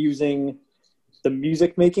music using the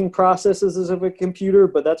music making processes of a computer,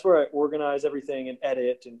 but that's where I organize everything and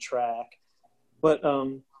edit and track. But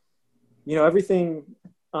you know, everything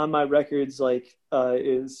on my records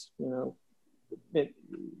is, you know,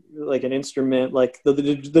 like an instrument. Like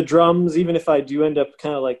the drums, even if I do end up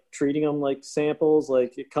kind of like treating them like samples,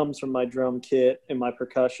 like it comes from my drum kit and my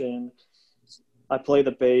percussion. I play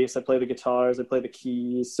the bass, I play the guitars, I play the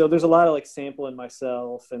keys. So there's a lot of like sampling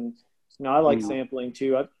myself, and you know, I like sampling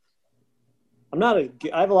too. I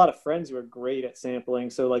have a lot of friends who are great at sampling,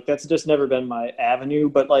 so like that's just never been my avenue.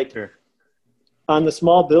 But like on the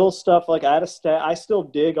small bill stuff, like I still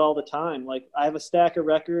dig all the time. Like I have a stack of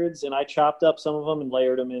records, and I chopped up some of them and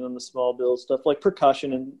layered them in on the small bill stuff, like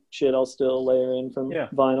percussion and shit. I'll still layer in from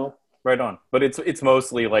vinyl. Right on. But it's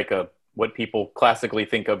mostly like what people classically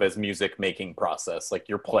think of as music making process, like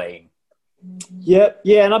you're playing. Yeah,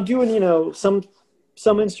 and I'm doing, you know, some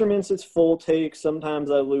instruments it's full take.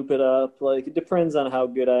 Sometimes I loop it up. Like it depends on how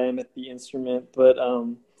good I am at the instrument. But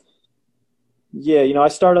yeah, you know, I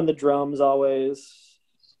start on the drums always,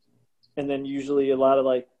 and then usually a lot of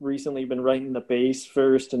like recently been writing the bass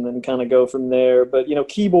first, and then kind of go from there. But you know,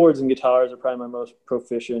 keyboards and guitars are probably my most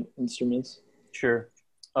proficient instruments. Sure.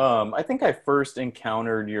 I think I first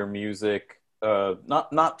encountered your music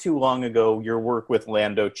not too long ago. Your work with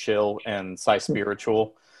Lando Chill and Psy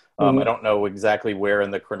Spiritual. I don't know exactly where in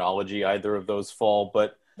the chronology either of those fall,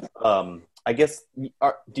 but I guess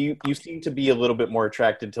do you seem to be a little bit more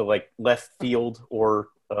attracted to like left field or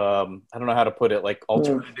I don't know how to put it, like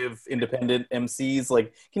alternative independent MCs?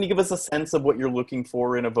 Like, can you give us a sense of what you're looking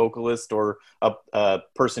for in a vocalist or a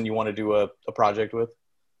person you want to do a project with?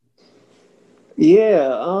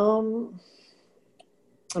 Yeah, I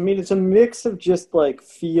mean, it's a mix of just like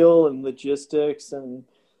feel and logistics, and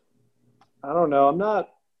I don't know.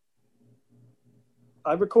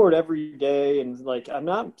 I record every day, and like I'm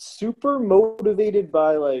not super motivated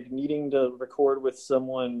by like needing to record with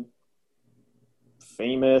someone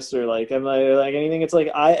famous or like anything. It's like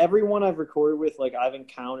everyone I've recorded with, like I've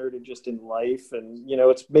encountered it just in life, and you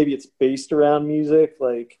know, it's based around music,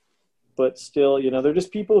 like. But still, you know, they're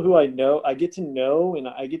just people who I get to know, and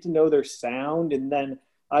I get to know their sound, and then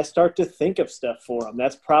I start to think of stuff for them.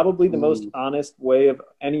 That's probably the most honest way of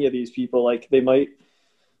any of these people. Like I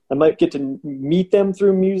might get to meet them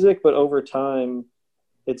through music, but over time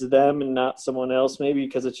it's them and not someone else, maybe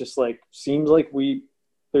because it's just like, seems like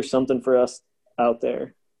there's something for us out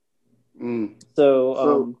there.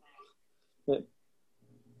 So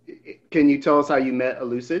can you tell us how you met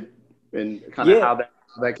Elucid and kind of how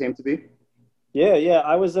that came to be? Yeah.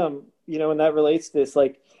 I was, you know, and that relates to this,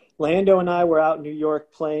 like Lando and I were out in New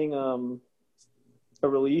York playing a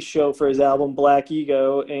release show for his album Black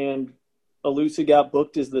Ego, and Elucid got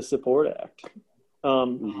booked as the support act.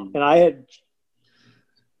 And I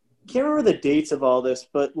can't remember the dates of all this,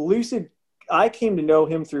 but Elucid, I came to know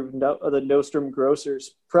him through the Nostrum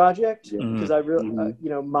Grocers project because I really, you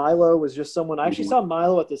know, Milo was just someone. I actually saw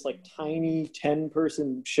Milo at this like tiny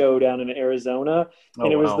 10-person show down in Arizona,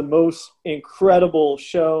 and it was the most incredible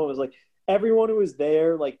show. It was like everyone who was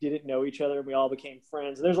there like didn't know each other, and we all became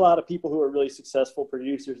friends. And there's a lot of people who are really successful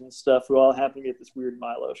producers and stuff who all happened to be at this weird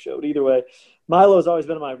Milo show. But either way, Milo's always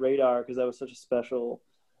been on my radar because that was such a special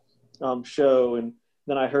show. And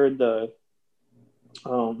then I heard the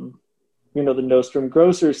you know, the Nostrum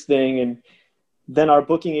Grocers thing, and then our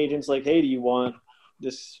booking agent's like, hey, do you want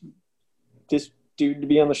this dude to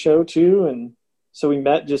be on the show too? And so we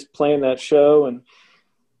met just playing that show, and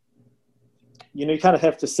you know, you kind of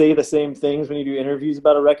have to say the same things when you do interviews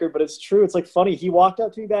about a record, but it's true. It's like funny. He walked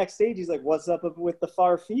up to me backstage. He's like, what's up with the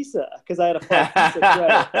Farfisa? Because I had a Farfisa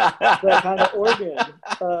credit, that kind of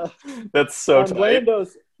organ. That's so tight.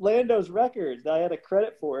 Lando's record. I had a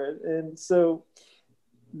credit for it. And so,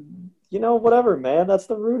 you know, whatever, man. That's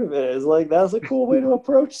the root of it. Is like, that's a cool way to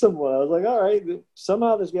approach someone. I was like, all right,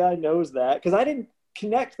 somehow this guy knows that. Because I didn't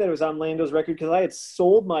connect that it was on Lando's record because I had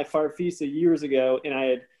sold my Farfisa years ago, and I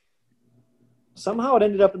had somehow it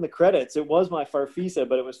ended up in the credits. It was my Farfisa,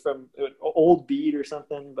 but it was from an old beat or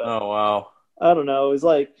something. But Oh, wow. I don't know. It was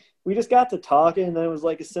like we just got to talking, and then it was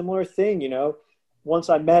like a similar thing, Once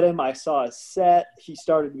I met him, I saw his set. He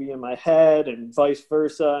started to be in my head, and vice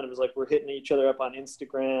versa. And it was like we're hitting each other up on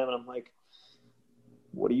Instagram, and I'm like,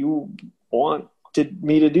 "What do you want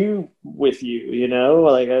me to do with you?"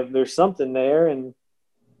 Like there's something there, and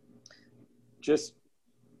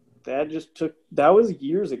that was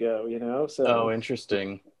years ago. So Oh,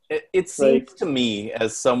 interesting. It seems to me,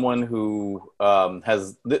 as someone who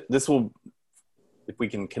has this will, if we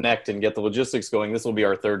can connect and get the logistics going, this will be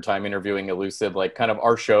our third time interviewing Elucid. Like, kind of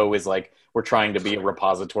our show is like we're trying to be a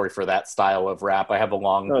repository for that style of rap. I have a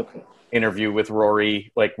long interview with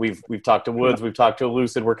Rory. Like we've talked to Woods, we've talked to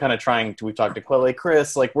Elucid. We're kind of we've talked to Quelle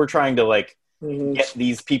Chris. Like we're trying to get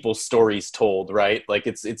these people's stories told, right? Like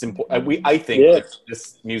it's important. I think that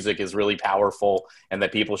this music is really powerful and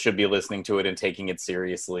that people should be listening to it and taking it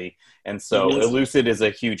seriously. And so Elucid is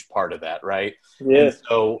a huge part of that, right? Yeah. And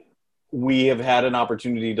so we have had an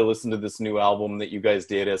opportunity to listen to this new album that you guys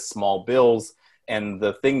did as Small Bills. And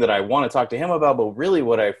the thing that I want to talk to him about, but really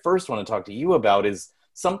what I first want to talk to you about, is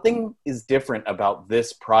something is different about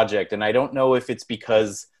this project. And I don't know if it's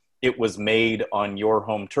because it was made on your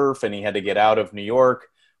home turf and he had to get out of New York,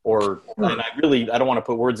 and I don't want to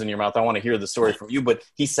put words in your mouth. I want to hear the story from you, but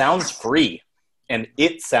he sounds free and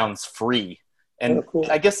it sounds free. And cool.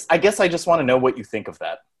 I guess I just want to know what you think of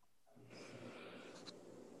that.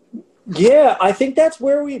 Yeah, I think that's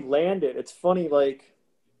where we landed. It's funny, like,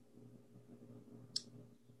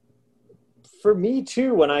 for me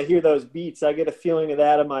too, when I hear those beats, I get a feeling of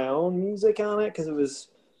that in my own music on it, because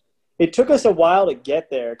it took us a while to get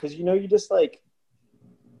there, because, you just, like,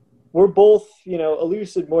 we're both,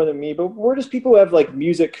 Elucid more than me, but we're just people who have, like,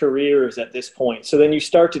 music careers at this point. So then you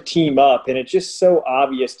start to team up, and it's just so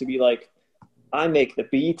obvious to be like, I make the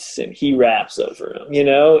beats and he raps over them,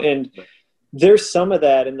 and there's some of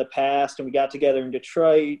that in the past, and we got together in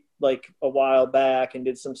Detroit, like, a while back and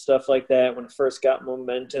did some stuff like that when it first got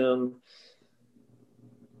momentum.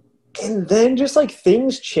 And then just, like,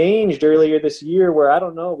 things changed earlier this year where, I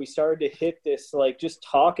don't know, we started to hit this, like, just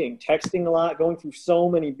talking, texting a lot, going through so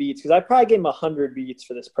many beats. Because I probably gave him 100 beats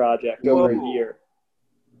for this project over a year.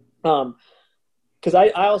 Because I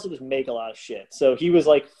also just make a lot of shit. So he was,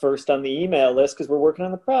 like, first on the email list because we're working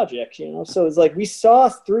on the project, So it's like we saw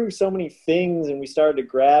through so many things and we started to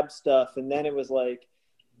grab stuff. And then it was like,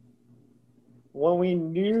 when we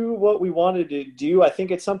knew what we wanted to do, I think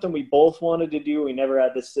it's something we both wanted to do. We never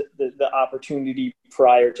had the opportunity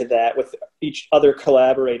prior to that with each other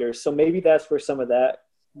collaborators. So maybe that's where some of that,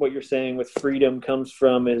 what you're saying with freedom, comes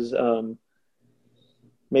from, is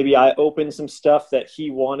maybe I opened some stuff that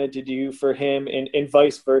he wanted to do for him, and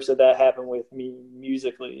vice versa. That happened with me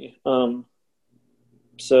musically.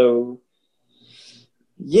 So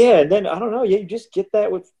yeah, and then I don't know. Yeah, you just get that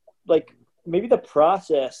with, like, maybe the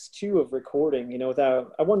process too of recording,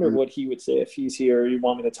 without, I wonder what he would say if he's here, or you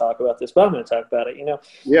want me to talk about this, but I'm going to talk about it,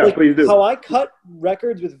 Yeah, like, please do. How I cut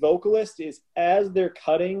records with vocalists is, as they're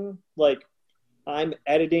cutting, like, I'm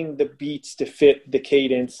editing the beats to fit the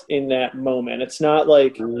cadence in that moment. It's not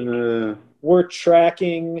like we're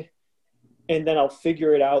tracking and then I'll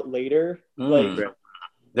figure it out later. Like,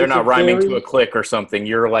 they're not rhyming to a click or something.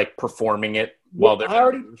 You're, like, performing it while they're. I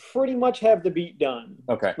already pretty much have the beat done.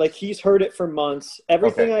 Okay. Like, he's heard it for months.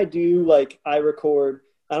 Everything I do, like, I record.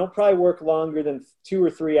 I don't probably work longer than 2 or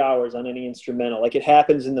 3 hours on any instrumental. Like, it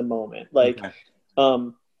happens in the moment. Like,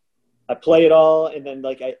 I play it all, and then,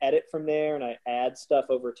 like, I edit from there and I add stuff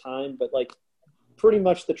over time. But, like, pretty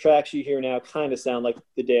much the tracks you hear now kind of sound like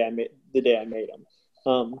the day I made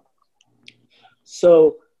them.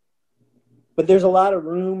 But there's a lot of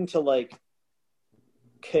room to, like,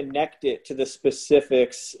 connect it to the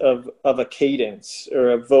specifics of a cadence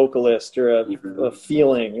or a vocalist or a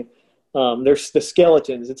feeling. There's the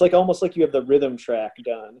skeletons. It's like almost like you have the rhythm track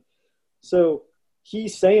done. So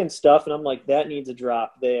he's saying stuff, and I'm like, that needs a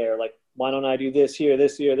drop there. Like, why don't I do this here,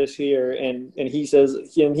 this here, this here? And he says,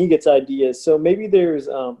 and he gets ideas. So maybe there's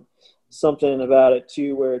something about it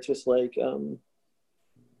too, where it's just like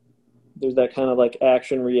there's that kind of, like,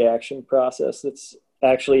 action reaction process that's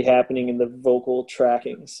actually happening in the vocal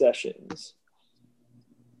tracking sessions.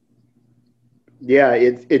 Yeah,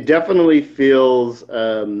 it definitely feels,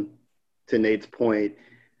 to Nate's point,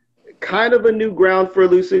 kind of a new ground for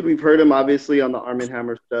Elucid. We've heard him obviously on the Arm &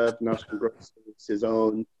 Hammer stuff, Nostril Gross, his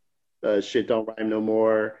own Shit Don't Rhyme No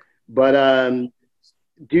More. But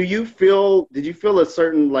did you feel a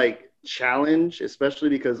certain, like, challenge, especially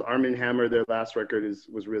because Arm & Hammer, their last record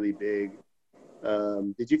was really big?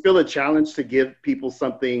 Did you feel a challenge to give people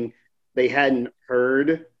something they hadn't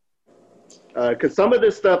heard. Because some of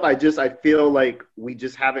this stuff, I feel like we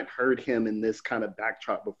just haven't heard him in this kind of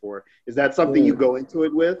backdrop before. Is that something you go into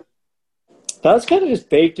it with? That was kind of just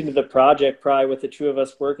baked into the project, probably with the two of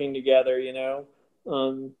us working together, you know.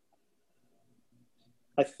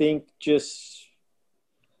 I think just,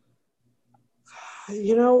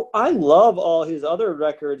 you know, I love all his other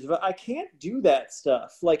records, but I can't do that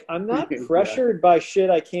stuff. Like, I'm not pressured by shit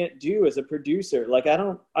I can't do as a producer. Like,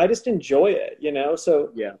 I just enjoy it, you know?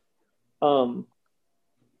 So, yeah. I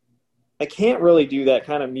can't really do that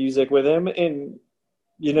kind of music with him. And,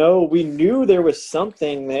 you know, we knew there was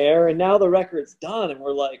something there, and now the record's done, and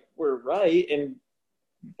we're like, we're right. And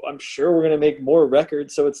I'm sure we're going to make more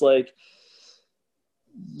records. So it's like,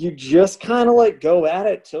 you just kind of like go at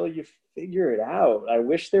it till you figure it out. I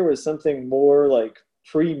wish there was something more like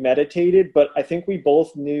premeditated, but I think we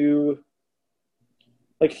both knew,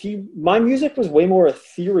 like, my music was way more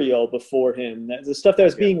ethereal before him. The stuff that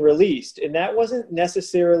was being released, and that wasn't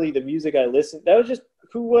necessarily the music I listened. That was just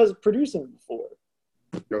who was producing before.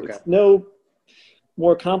 Okay. It's no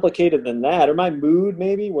more complicated than that, or my mood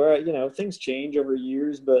maybe, where, you know, things change over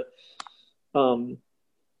years. But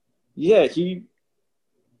yeah, he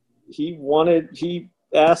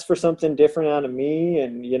asked for something different out of me,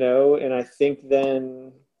 and, you know, and I think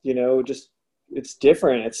then, you know, just it's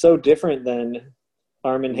different. It's so different than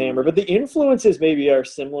Arm & Hammer, but the influences maybe are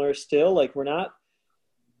similar still. Like,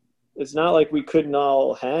 it's not like we couldn't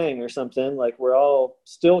all hang or something. Like, we're all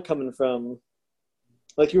still coming from,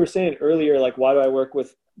 like you were saying earlier, like, why do I work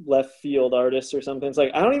with left field artists or something? It's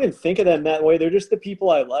like, I don't even think of them that way. They're just the people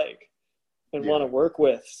I like and want to work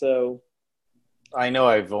with. So I know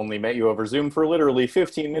I've only met you over Zoom for literally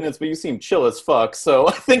 15 minutes, but you seem chill as fuck. So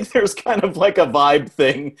I think there's kind of like a vibe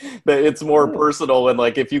thing that it's more personal. And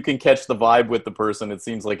like, if you can catch the vibe with the person, it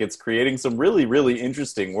seems like it's creating some really, really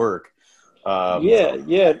interesting work.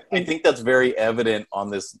 Yeah. I think that's very evident on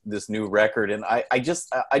this new record. And I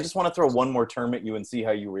just want to throw one more term at you and see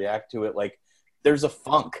how you react to it. Like, there's a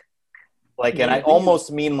funk, like, and I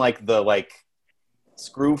almost mean like the, like,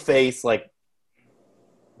 screw face, like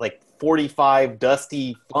 45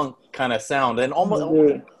 dusty funk kind of sound, and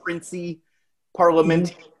almost Princey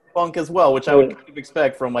parliament funk as well, which I would kind of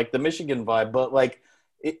expect from like the Michigan vibe. But like,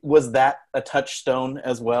 was that a touchstone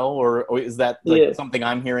as well, or is that like something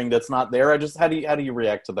I'm hearing that's not there? How do you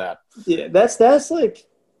react to that? Yeah, that's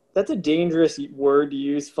a dangerous word to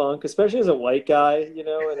use, funk, especially as a white guy, you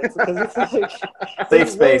know. And it's because it's like safe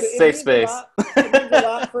space. It means a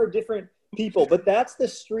lot for different people, but that's the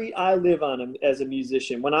street I live on as a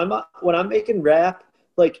musician. When I'm making rap,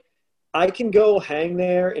 like, I can go hang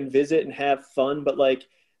there and visit and have fun, but like,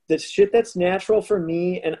 the shit that's natural for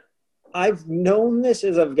me, and I've known this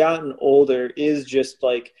as I've gotten older, is just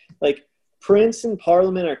like Prince and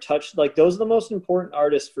Parliament are touched. Like, those are the most important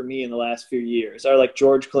artists for me in the last few years, are like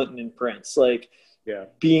George Clinton and Prince. Like,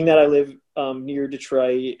 being that I live near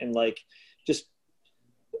Detroit, and like, just,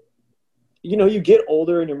 you know, you get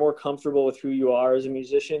older and you're more comfortable with who you are as a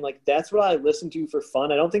musician. Like, that's what I listen to for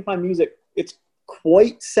fun. I don't think my music, it's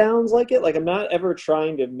quite sounds like it. Like, I'm not ever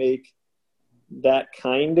trying to make that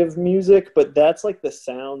kind of music, but that's like the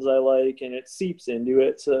sounds I like, and it seeps into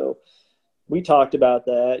it. So we talked about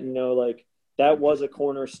that, you know, like, that was a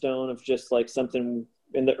cornerstone of just like something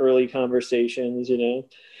in the early conversations, you know,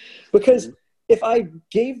 because if I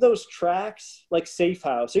gave those tracks, like Safe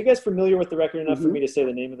House, are you guys familiar with the record enough for me to say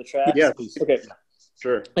the name of the tracks? Yeah. Okay.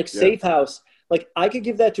 Sure. Like Safe House, like, I could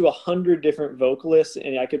give that to 100 different vocalists,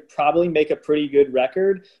 and I could probably make a pretty good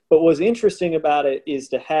record. But what's interesting about it is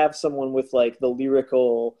to have someone with like the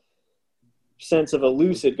lyrical sense of a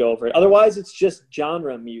Lucid go over it. Otherwise, it's just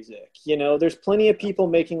genre music. You know, there's plenty of people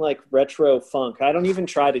making like retro funk. I don't even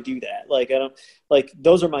try to do that. Like, I don't, like,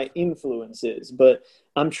 those are my influences, but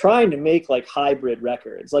I'm trying to make like hybrid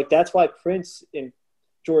records. Like, that's why Prince and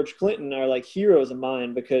George Clinton are like heroes of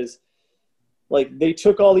mine, because like, they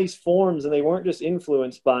took all these forms and they weren't just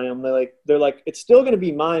influenced by them. They're like, it's still going to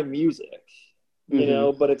be my music, you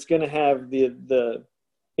know, but it's going to have the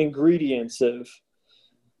ingredients of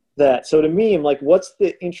that. So to me, I'm like, what's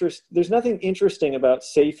the interest? There's nothing interesting about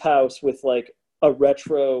Safe House with like a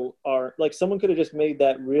retro art. Like, someone could have just made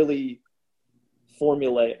that really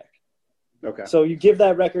formulaic. Okay. So you give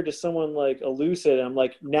that record to someone like a Lucid, and I'm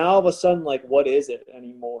like, now all of a sudden, like, what is it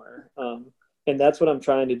anymore? And that's what I'm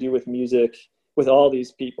trying to do with music, with all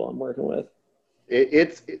these people I'm working with.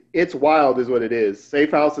 It's wild is what it is.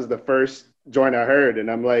 Safe House is the first joint I heard,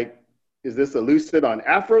 and I'm like, is this a Lucid on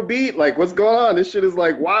Afrobeat? Like, what's going on? This shit is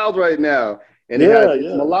like wild right now. And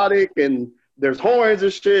it's melodic, and there's horns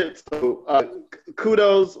and shit. So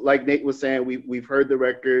kudos, like Nate was saying, we've heard the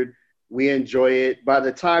record. We enjoy it. By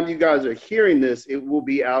the time you guys are hearing this, it will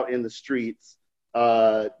be out in the streets.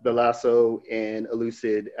 The Lasso and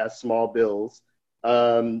Elucid as Small Bills.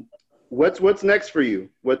 What's next for you?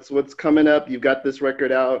 What's coming up? You've got this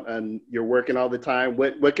record out and you're working all the time.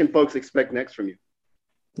 What can folks expect next from you?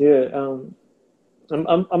 Yeah,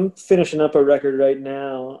 I'm finishing up a record right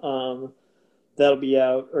now. That'll be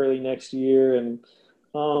out early next year, and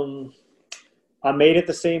I made it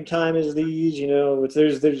the same time as these. You know,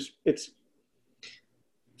 it's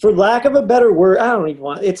for lack of a better word, I don't even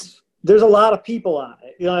want there's a lot of people on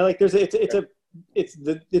it. You know, like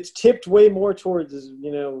it's tipped way more towards,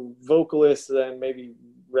 you know, vocalists than maybe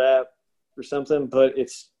rap or something, but I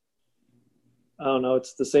don't know,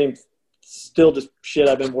 it's the same, still just shit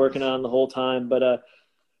I've been working on the whole time, but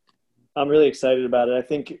I'm really excited about it. I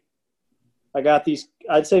think I got these,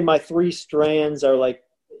 I'd say my 3 strands are like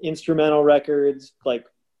instrumental records, like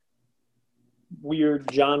weird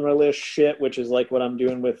genre-less shit, which is like what I'm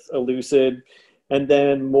doing with Elucid, and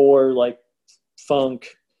then more like funk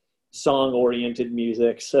song-oriented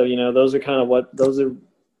music. So, you know, those are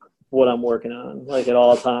what I'm working on, like at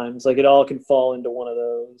all times. Like it all can fall into one of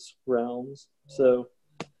those realms. So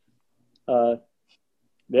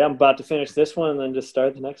yeah, I'm about to finish this one and then just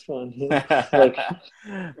start the next one. Like,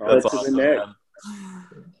 that's awesome, man.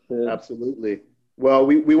 Absolutely. Well,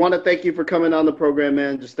 we want to thank you for coming on the program,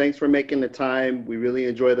 man. Just thanks for making the time. We really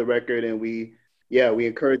enjoy the record, and we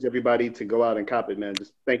encourage everybody to go out and cop it, man.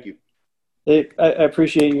 Just thank you. I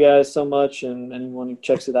appreciate you guys so much, and anyone who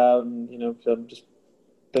checks it out, and, you know, just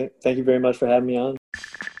thank you very much for having me on.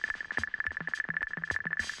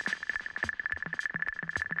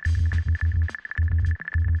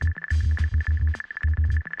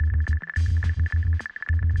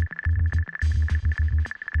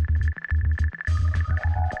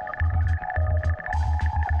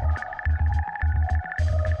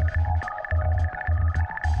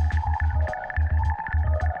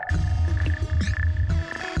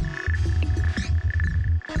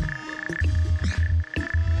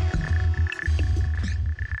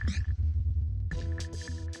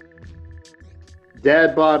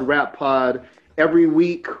 Dad Bod Rap Pod. Every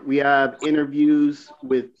week we have interviews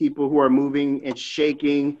with people who are moving and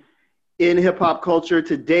shaking in hip hop culture.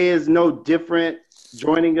 Today is no different.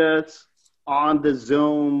 Joining us on the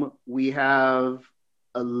Zoom, we have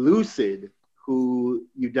Elucid, who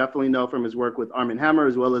you definitely know from his work with Arm & Hammer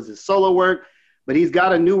as well as his solo work. But he's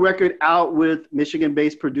got a new record out with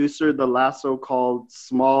Michigan-based producer The Lasso called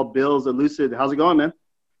Small Bills. Elucid, how's it going, man?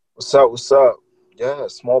 What's up? Yeah,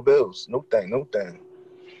 Small Bills. No thing.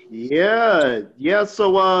 Yeah.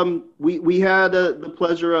 So we had the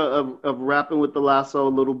pleasure of rapping with The Lasso a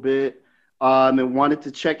little bit, and wanted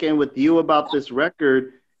to check in with you about this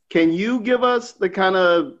record. Can you give us the kind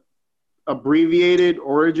of abbreviated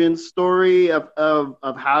origin story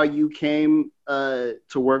of how you came to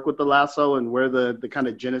work with The Lasso and where the kind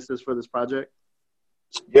of genesis for this project?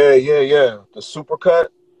 Yeah. The Supercut.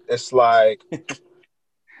 It's like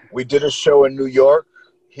we did a show in New York.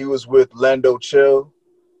 He was with Lando Chill.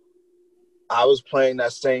 I was playing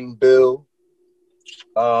that same bill.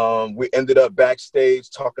 We ended up backstage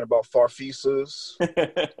talking about Farfisas.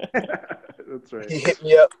 That's right. He hit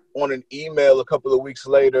me up on an email a couple of weeks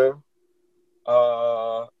later,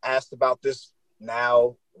 asked about this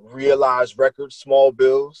now realized record, Small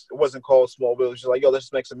Bills. It wasn't called Small Bills. She's like, yo,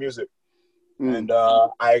 let's make some music. And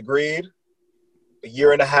I agreed. A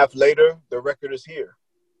year and a half later, the record is here.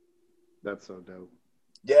 That's so dope.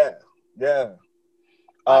 Yeah.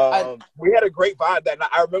 We had a great vibe that night.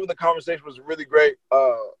 I remember the conversation was really great.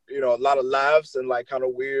 You know, a lot of laughs and like kind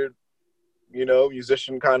of weird, you know,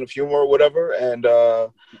 musician kind of humor or whatever. And I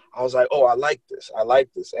was like, oh, I like this.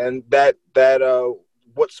 And that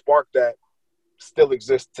what sparked that still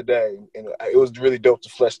exists today. And it was really dope to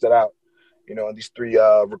flesh that out, you know, in these 3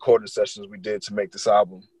 recording sessions we did to make this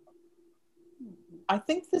album. I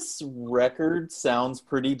think this record sounds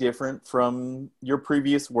pretty different from your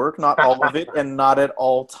previous work. Not all of it and not at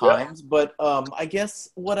all times. Yeah. But I guess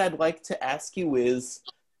what I'd like to ask you is,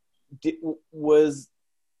 was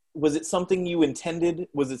it something you intended?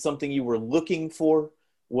 Was it something you were looking for?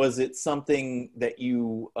 Was it something that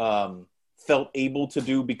you felt able to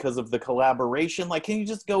do because of the collaboration? Like, can you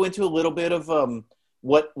just go into a little bit of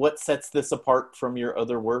what sets this apart from your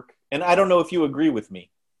other work? And I don't know if you agree with me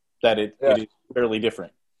that it is fairly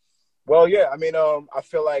different. Well, yeah. I mean, I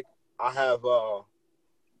feel like I have,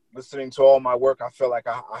 listening to all my work, I feel like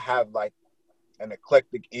I have like an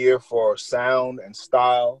eclectic ear for sound and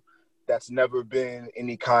style that's never been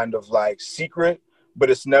any kind of like secret,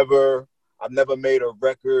 but I've never made a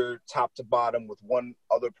record top to bottom with one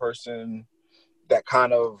other person that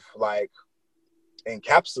kind of like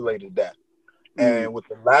encapsulated that. And with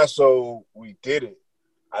the Lasso, we did it.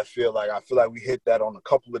 I feel like we hit that on a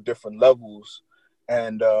couple of different levels,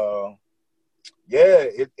 and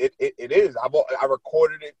it is. I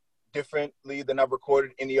recorded it differently than I've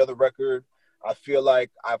recorded any other record. I feel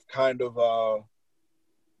like I've kind of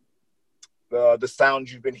the sound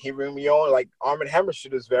you've been hearing me on, like Arm & Hammer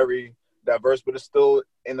shit is very diverse, but it's still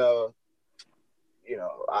in a, you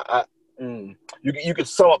know, you could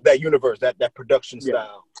sum up that universe, that production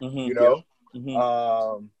style, you know.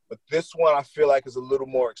 But this one I feel like is a little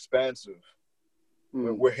more expansive.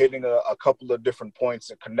 We're hitting a couple of different points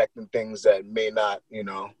and connecting things that may not, you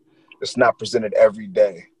know, it's not presented every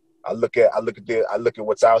day. I look at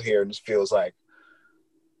what's out here, and it feels like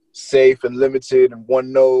safe and limited and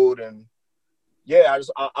one note, and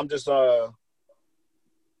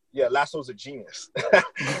Lasso's a genius.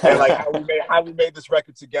 And like how we made this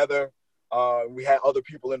record together. We had other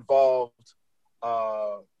people involved.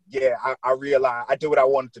 I realized I did what I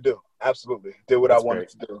wanted to do. Absolutely, did what I wanted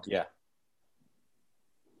to do. Yeah.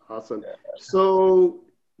 Awesome. So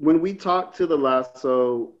when we talked to the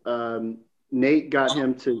Lasso, Nate got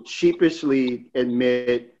him to sheepishly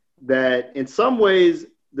admit that in some ways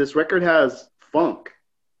this record has funk.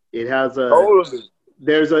 It has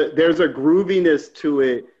there's a grooviness to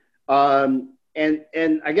it. And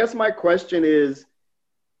I guess my question is,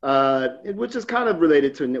 which is kind of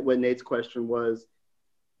related to what Nate's question was,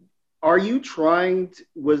 are you trying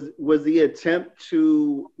was the attempt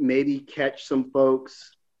to maybe catch some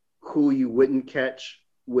folks who you wouldn't catch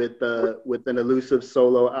with an elusive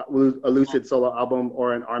solo album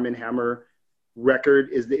or an Arm & Hammer record?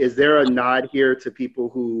 Is there a nod here to people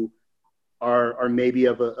who are maybe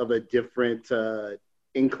of a different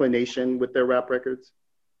inclination with their rap records?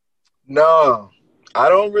 No, I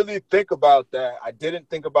don't really think about that. I didn't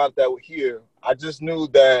think about that here. I just knew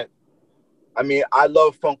that, I mean, I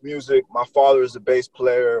love funk music. My father is a bass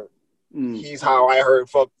player. He's how I heard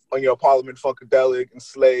funk, you know, Parliament Funkadelic and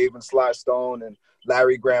Slave and Sly Stone and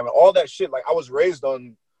Larry Graham and all that shit. Like, I was raised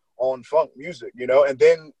on funk music, you know, and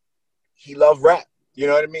then he loved rap. You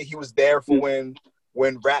know what I mean? He was there for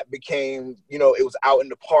when rap became, you know, it was out in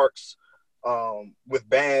the parks with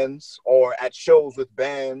bands or at shows with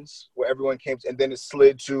bands where everyone came to, and then it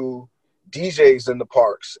slid to DJs in the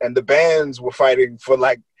parks, and the bands were fighting for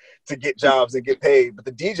like to get jobs and get paid, but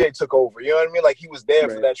the DJ took over. You know what I mean? Like, he was there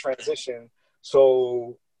for that transition.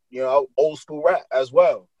 So, you know, old school rap as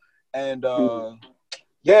well. And I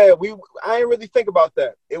didn't really think about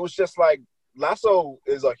that. It was just like, Lasso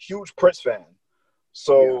is a huge Prince fan.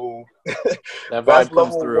 So that's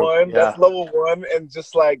level one. Yeah. That's level one. And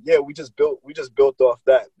just like, we just built off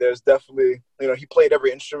that. There's definitely, you know, he played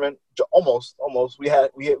every instrument almost. We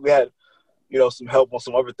had, you know, some help on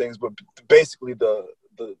some other things, but basically the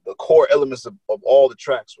core elements of all the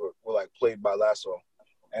tracks were like played by Lasso.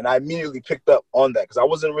 And I immediately picked up on that because I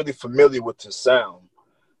wasn't really familiar with his sound.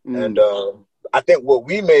 And I think what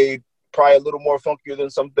we made probably a little more funkier than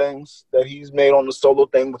some things that he's made on the solo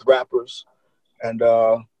thing with rappers. And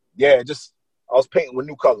I was painting with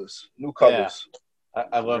new colors. Yeah,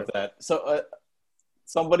 I love that. So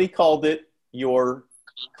somebody called it your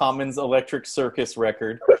Commons Electric Circus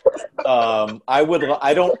record. I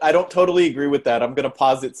don't totally agree with that. I'm going to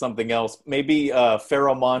posit something else. Maybe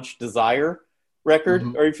Pharoah Monch Desire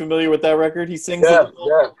record. Are you familiar with that record? He sings. Yeah.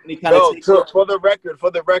 For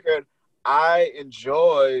the record, I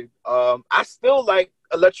enjoyed. I still like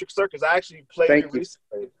Electric Circus. I actually played it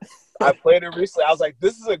recently. I played it recently. I was like,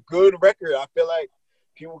 this is a good record. I feel like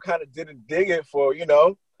people kind of didn't dig it for, you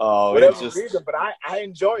know, whatever reason, but I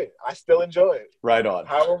enjoy it. I still enjoy it. Right on.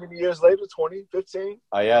 However many years later, 2015?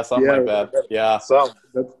 Yeah, something like that. Yeah.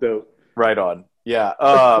 That's dope. Right on. Yeah.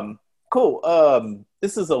 Cool.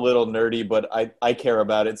 This is a little nerdy, but I care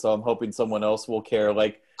about it, so I'm hoping someone else will care.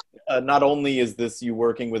 Like, not only is this you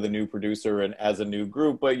working with a new producer and as a new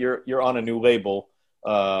group, but you're on a new label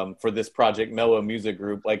for this project, Mellow Music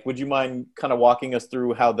Group. Like, would you mind kind of walking us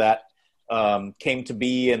through how that came to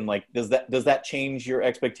be, and like does that change your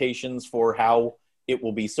expectations for how it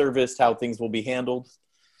will be serviced, how things will be handled?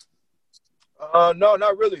 No,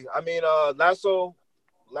 not really. I mean, Lasso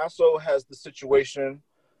has the situation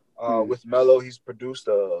with Mellow. He's produced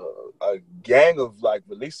a gang of like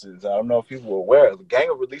releases. I don't know if people were aware. The gang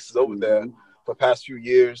of releases over there for the past few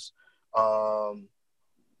years.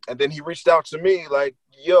 And then he reached out to me like,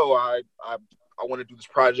 yo, I want to do this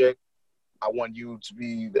project. I want you to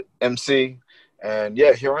be the MC. And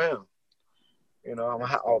yeah, here I am. You know,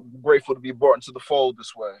 I'm grateful to be brought into the fold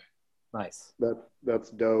this way. Nice. That's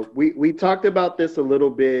dope. We talked about this a little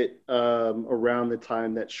bit around the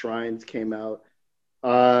time that Shrines came out.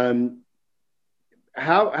 Um,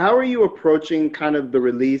 how are you approaching kind of the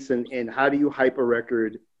release, and how do you hype a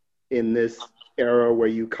record in this era where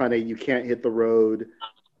you can't hit the road?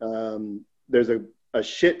 There's a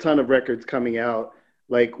shit ton of records coming out.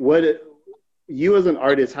 Like, what you as an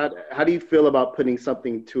artist, how do you feel about putting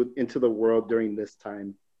something into the world during this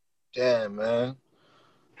time? Damn, man.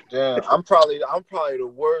 Damn, I'm probably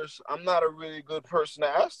the worst. I'm not a really good person to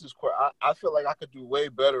ask this question. I feel like I could do way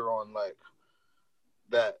better on like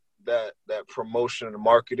that promotion and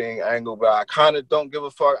marketing angle, but I kind of don't give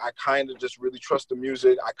a fuck. I kind of just really trust the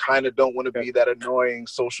music. I kind of don't want to be that annoying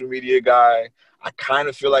social media guy. I kind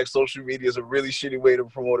of feel like social media is a really shitty way to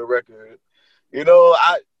promote a record. You know,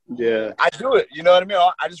 I do it. You know what I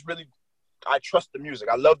mean? I trust the music.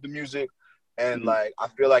 I love the music, and like I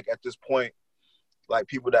feel like at this point, like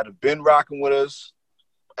people that have been rocking with us,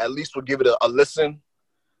 at least will give it a listen,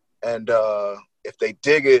 and if they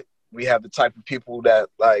dig it, we have the type of people that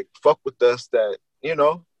like fuck with us that, you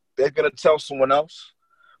know, they're gonna tell someone else,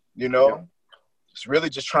 you know. Yeah. It's really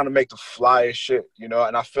just trying to make the flyest shit, you know.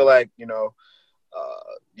 And I feel like, you know,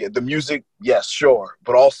 the music, yes, sure,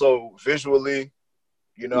 but also visually,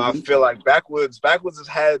 you know, I feel like Backwoods has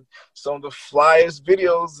had some of the flyest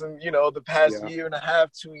videos in, you know, the past year and a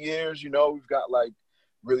half, 2 years. You know, we've got like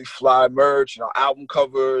really fly merch, you know, album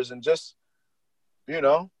covers, and just, you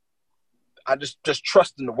know, I just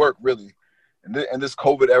trust in the work, really. In this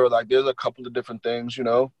COVID era, like there's a couple of different things, you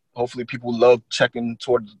know. Hopefully people love checking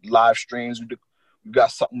toward live streams. We've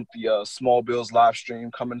got something with the Small Bills live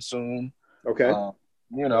stream coming soon. Okay.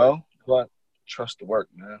 You know, but trust the work,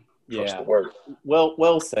 man. Trust the work.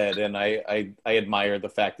 Well said. And I admire the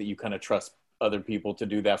fact that you kind of trust other people to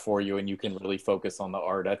do that for you, and you can really focus on the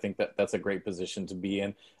art. I think that's a great position to be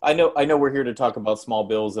in. I know we're here to talk about Small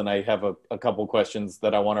Bills, and I have a couple questions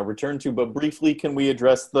that I want to return to, but briefly, can we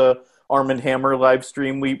address the Arm & Hammer live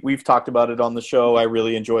stream? We've talked about it on the show. I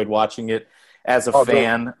really enjoyed watching it as a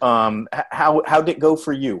fan. How did it go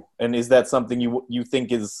for you? And is that something you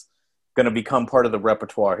think is going to become part of the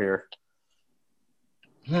repertoire here?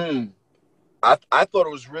 I thought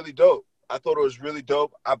it was really dope. I've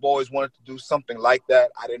always wanted to do something like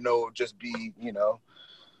that. I didn't know it would just be, you know,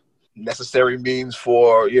 necessary means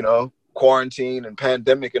for, you know, quarantine and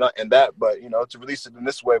pandemic and that, but, you know, to release it in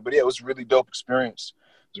this way. But yeah, it was a really dope experience.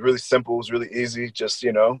 It was really simple. It was really easy. Just,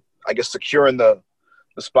 you know, I guess securing the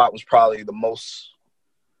spot was probably the most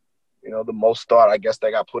thought, I guess,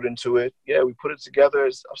 that got put into it. Yeah, we put it together. I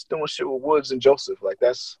was doing shit with Woods and Joseph. Like,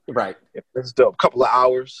 that's right. That's dope. A couple of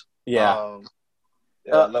hours. Yeah.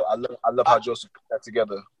 I love how Joseph put that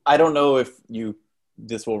together. I don't know if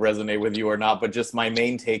this will resonate with you or not, but just my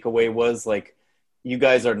main takeaway was like, you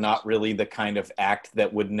guys are not really the kind of act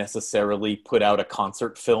that would necessarily put out a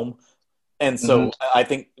concert film. And so I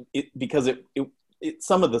think because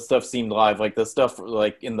some of the stuff seemed live, like the stuff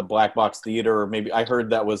like in the Black Box Theater, or maybe I heard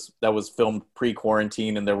that was filmed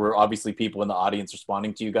pre-quarantine, and there were obviously people in the audience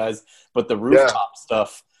responding to you guys, but the rooftop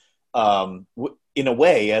stuff, in a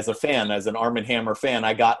way, as a fan, as an Arm & Hammer fan,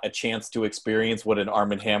 I got a chance to experience what an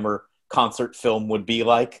Arm & Hammer concert film would be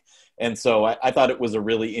like. And so I thought it was a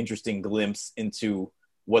really interesting glimpse into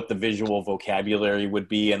what the visual vocabulary would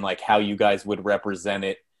be and like how you guys would represent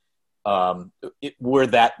it. Were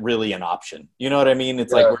that really an option? You know what I mean?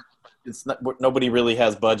 It's like, nobody really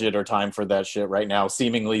has budget or time for that shit right now,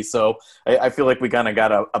 seemingly. So I feel like we kind of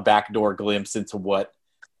got a backdoor glimpse into what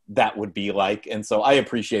that would be like, and so I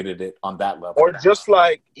appreciated it on that level. Or just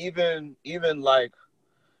like even like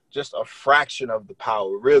just a fraction of the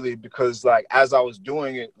power, really, because like as I was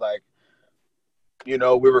doing it, like, you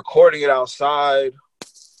know, we're recording it outside.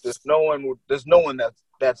 There's no one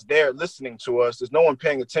that's there listening to us. There's no one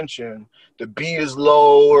paying attention. The beat is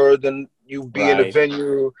lower than you be in a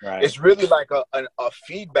venue. Right. It's really like a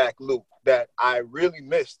feedback loop that I really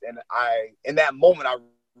missed, and in that moment I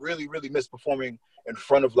really missed performing in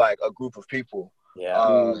front of like a group of people.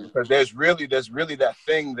 Because there's really that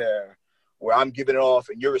thing there where I'm giving it off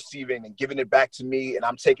and you're receiving and giving it back to me, and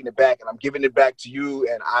I'm taking it back and I'm giving it back to you,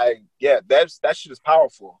 and that shit is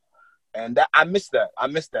powerful, and that I miss that.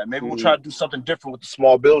 Maybe we'll try to do something different with the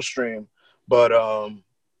Small Bill stream, but the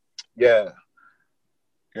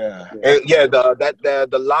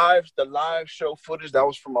live show footage that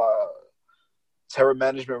was from a Terror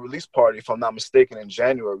Management release party, if I'm not mistaken, in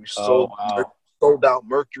January. We sold out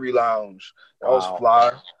Mercury Lounge. That was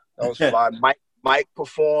fly. Mike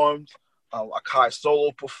performed. Akai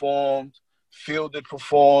Solo performed. Fielded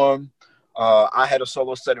performed. I had a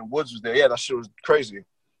solo set in Woods was there. Yeah, that shit was crazy.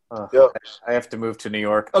 I have to move to New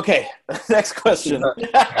York. Okay, next question.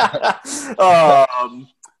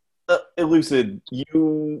 Elucid,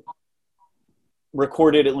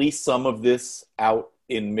 recorded at least some of this out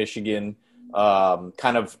in Michigan,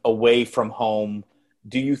 kind of away from home.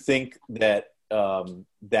 Do you think that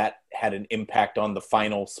that had an impact on the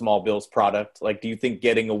final Small Bills product? Like, do you think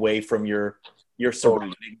getting away from your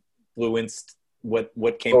surrounding influenced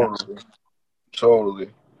what came out? Totally.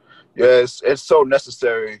 Yeah, it's so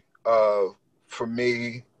necessary for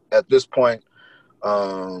me at this point.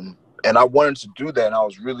 And I wanted to do that, and I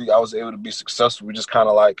was able to be successful. We just kind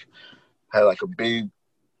of like had like a big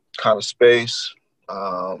kind of space.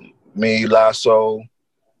 Me, Lasso,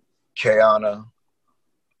 Kayana,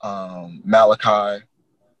 Malachi.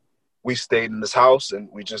 We stayed in this house, and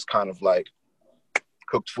we just kind of like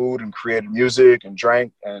cooked food and created music and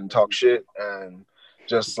drank and talked shit, and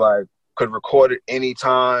just like could record it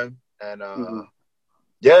anytime. And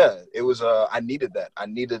yeah, it was I needed that. I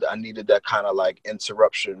needed that kind of like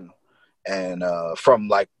interruption and from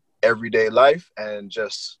like everyday life, and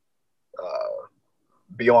just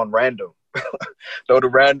be on random.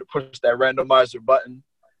 Push that randomizer button,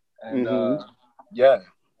 and I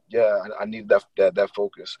need that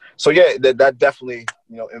focus. So yeah, that definitely,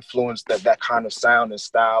 you know, influenced that kind of sound and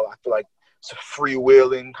style. I feel like it's a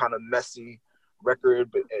freewheeling, kind of messy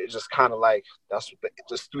record, but it's just kind of like that's what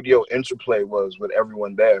the studio interplay was with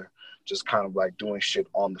everyone there, just kind of like doing shit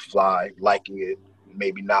on the fly, liking it,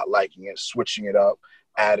 maybe not liking it, switching it up,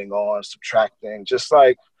 adding on, subtracting, just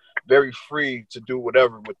like very free to do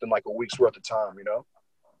whatever within like a week's worth of time, you know?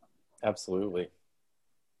 Absolutely.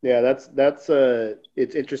 Yeah, that's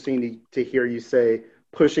it's interesting to hear you say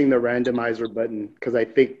pushing the randomizer button, because I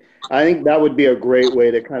think that would be a great way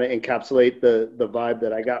to kind of encapsulate the vibe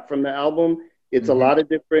that I got from the album. It's a lot of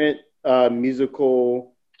different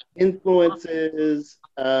musical influences.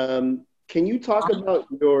 Can you talk about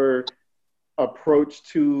your approach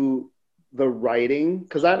to the writing?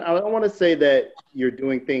 Because I don't want to say that you're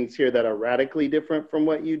doing things here that are radically different from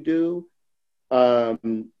what you do,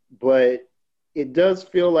 but it does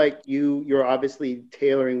feel like you're obviously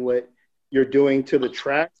tailoring what you're doing to the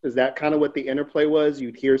tracks. Is that kind of what the interplay was?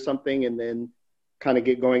 You'd hear something and then kind of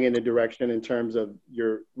get going in a direction in terms of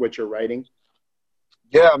what you're writing?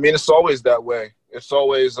 Yeah, I mean, it's always that way. It's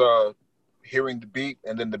always hearing the beat,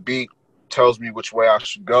 and then the beat tells me which way I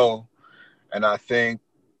should go. And I think,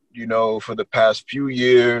 you know, for the past few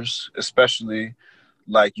years, especially,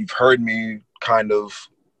 like, you've heard me kind of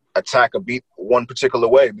attack a beat one particular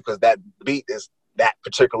way because that beat is that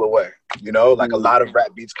particular way, you know? Like, a lot of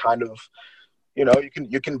rap beats kind of, you know,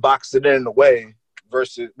 you can box it in a way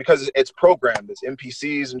versus, because it's programmed, it's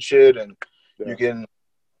MPCs and shit, and you can,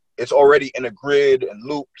 it's already in a grid and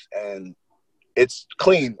looped, and it's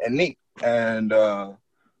clean and neat. And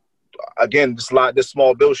again, this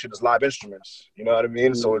Small Bill shit is live instruments, you know what I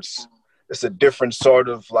mean? So it's a different sort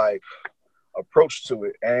of like approach to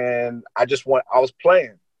it. And I was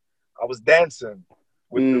playing, I was dancing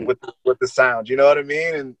with the sound, you know what I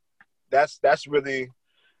mean? And that's really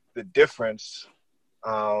the difference.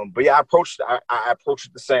 But yeah, I approach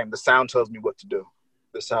it the same. The sound tells me what to do.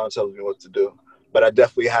 But I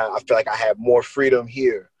feel like I have more freedom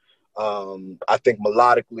here. I think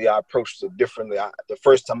melodically I approached it differently. The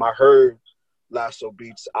first time I heard Lasso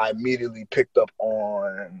beats, I immediately picked up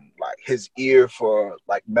on like his ear for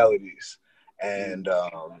like melodies, and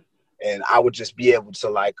I would just be able to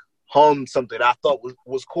like hum something that I thought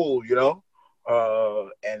was cool, you know.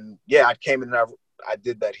 And yeah, I came in and I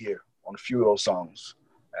did that here on a few of those songs.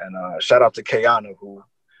 And shout out to Kayana, who,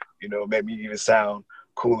 you know, made me even sound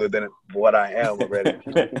cooler than what I am already.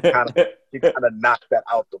 He kind of knocked that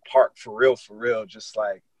out the park for real. Just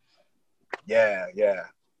like, yeah.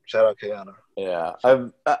 Shout out Kayana. Yeah,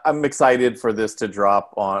 I'm excited for this to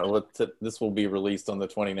drop on. This will be released on the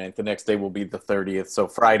 29th. The next day will be the 30th. So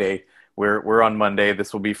Friday, we're on Monday.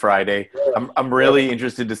 This will be Friday. I'm really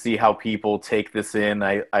interested to see how people take this in.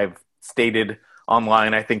 I've stated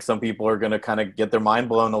online, I think some people are going to kind of get their mind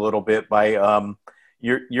blown a little bit by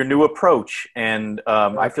your new approach, and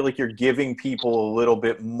I feel like you're giving people a little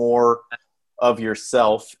bit more of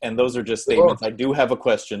yourself, and those are just statements. I do have a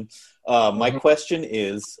question. My question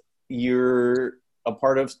is, you're a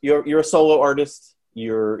solo artist,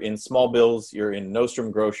 you're in Small Bills, you're in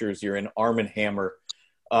Nostrum Grocers, you're in Arm & Hammer.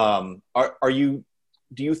 Do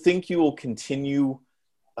you think you will continue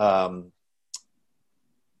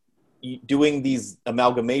doing these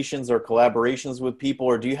amalgamations or collaborations with people,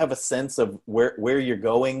 or do you have a sense of where you're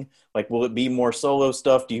going? Like, will it be more solo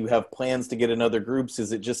stuff? Do you have plans to get in other groups?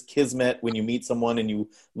 Is it just kismet when you meet someone and you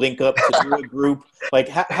link up to do a group? Like,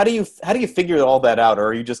 how do you figure all that out, or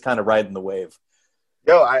are you just kind of riding the wave?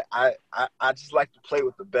 Yo, I just like to play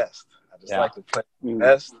with the best. I just like to play with the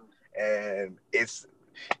best, and it's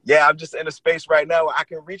yeah, I'm just in a space right now where I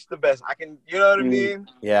can reach the best. I can, you know what I mean?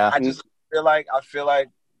 Yeah. I just feel like,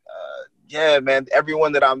 yeah, man,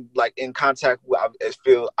 everyone that I'm like in contact with,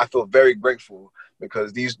 I feel very grateful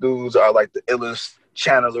because these dudes are like the illest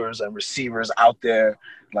channelers and receivers out there,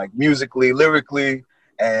 like musically, lyrically,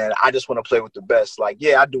 and I just want to play with the best. Like,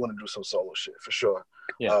 yeah, I do want to do some solo shit for sure.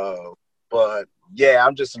 Yeah. But yeah,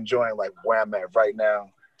 I'm just enjoying like where I'm at right now.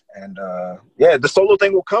 And yeah, the solo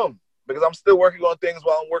thing will come because I'm still working on things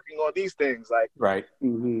while I'm working on these things. Like, Right.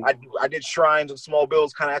 I did Shrines and Small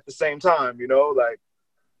Bills kind of at the same time, you know, like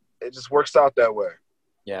it just works out that way.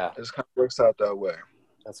 Yeah. It just kind of works out that way.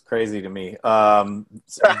 That's crazy to me.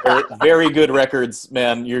 Very, very good records,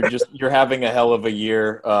 man. You're having a hell of a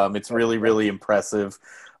year. It's really, really impressive.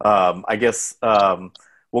 I guess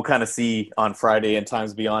we'll kind of see on Friday and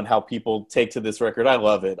Times Beyond how people take to this record. I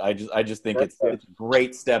love it. I just think it's a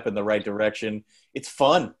great step in the right direction. It's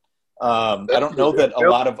fun. I don't know that a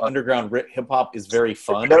lot of underground hip hop is very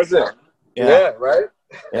fun. Yeah, right?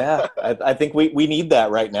 Yeah, I think we need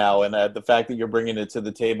that right now. And the fact that you're bringing it to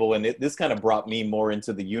the table, and this kind of brought me more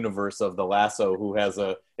into the universe of the Lasso, who has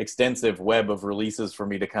a extensive web of releases for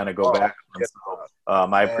me to kind of go back on.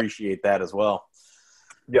 So, I appreciate that as well.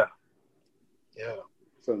 Yeah.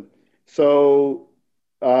 So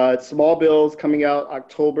Small Bills coming out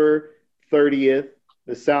October 30th,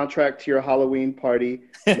 the soundtrack to your Halloween party.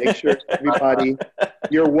 Make sure everybody,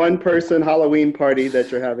 your one-person Halloween party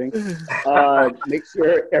that you're having, make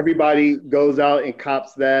sure everybody goes out and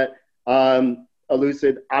cops that.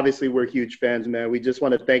 Elucid, obviously we're huge fans, man. We just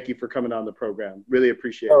want to thank you for coming on the program. Really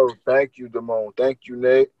appreciate it. Oh, thank you, Damone. Thank you,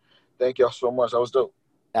 Nate. Thank y'all so much. That was dope.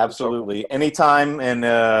 Absolutely. Anytime, and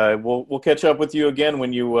we'll catch up with you again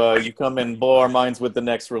when you come and blow our minds with the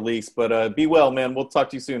next release. But be well, man. We'll talk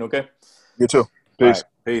to you soon, okay? You too. Peace.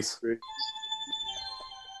 Right. Peace.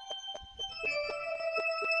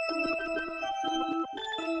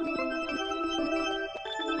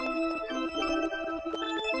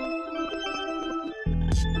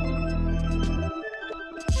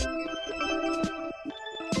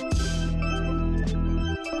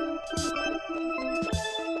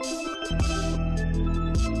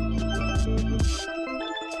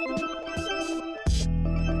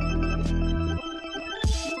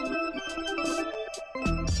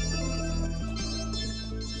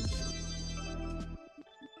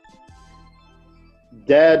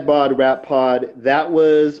 Dad Bod Rap Pod. That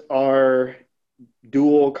was our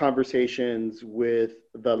dual conversations with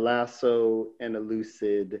the Lasso and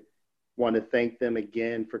Elucid. Want to thank them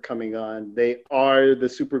again for coming on. They are the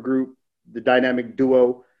super group, the dynamic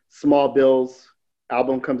duo. Small Bills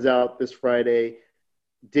album comes out this Friday.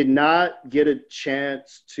 Did not get a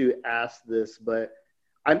chance to ask this, but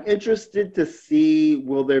I'm interested to see,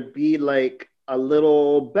 will there be like a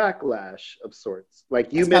little backlash of sorts?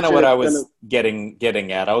 Like you mentioned, kind of what I was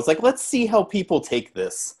getting at. I was like, let's see how people take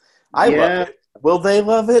this. I love it. Will they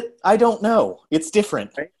love it? I don't know. It's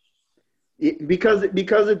different. Right? Because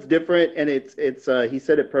it's different, and it's he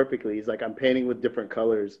said it perfectly. He's like, I'm painting with different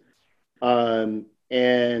colors.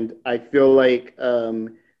 And I feel like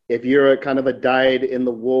if you're a kind of a dyed in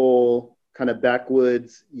the wool kind of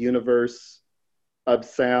backwoods universe of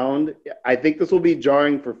sound, I think this will be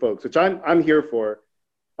jarring for folks, which I'm here for.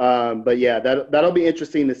 But yeah, that'll be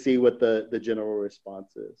interesting to see what the general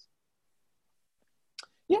response is.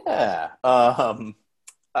 Yeah.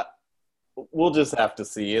 We'll just have to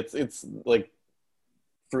see. It's like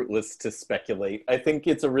fruitless to speculate. I think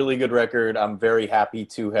it's a really good record. I'm very happy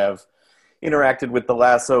to have interacted with the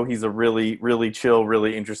Lasso. He's a really, really chill,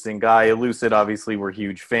 really interesting guy. Elucid, obviously, we're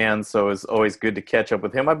huge fans, so it's always good to catch up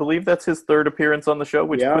with him. I believe that's his third appearance on the show,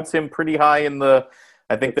 which puts him pretty high in the...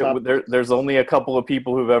 I think that there's only a couple of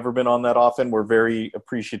people who've ever been on that often. We're very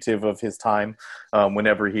appreciative of his time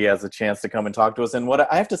whenever he has a chance to come and talk to us. And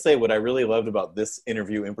what I have to say, what I really loved about this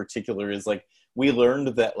interview in particular is like, we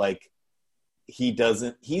learned that like, he's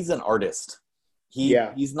an artist.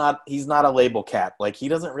 He's not a label cat. Like, he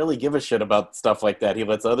doesn't really give a shit about stuff like that. He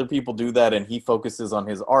lets other people do that, and he focuses on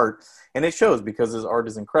his art, and it shows because his art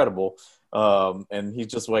is incredible. And he's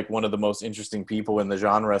just like one of the most interesting people in the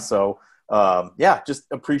genre. So just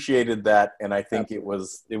appreciated that. And I think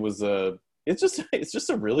it's just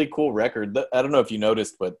a really cool record. I don't know if you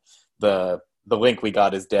noticed, but the link we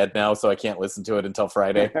got is dead now, so I can't listen to it until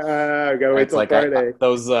Friday. Gotta wait till Friday.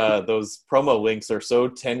 Those promo links are so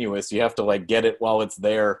tenuous. You have to like get it while it's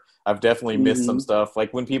there. I've definitely missed some stuff.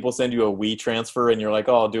 Like when people send you a WeTransfer and you're like,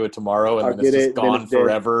 "Oh, I'll do it tomorrow," and then it's just gone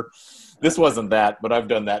forever. This wasn't that, but I've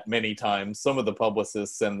done that many times. Some of the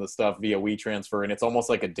publicists send the stuff via WeTransfer, and it's almost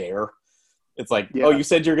like a dare. It's like, Yeah. oh, you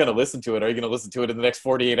said you're going to listen to it. Are you going to listen to it in the next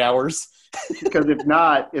 48 hours? Because if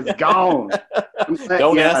not, it's gone.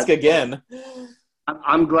 Don't ask again.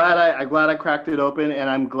 I'm glad I cracked it open, and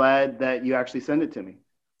I'm glad that you actually sent it to me,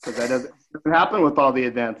 because that doesn't happen with all the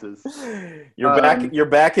advances. You're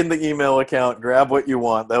back in the email account. Grab what you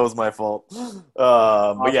want. That was my fault.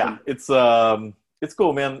 But yeah, it's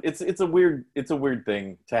cool, man. It's a weird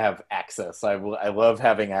thing to have access. I love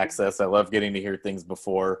having access. I love getting to hear things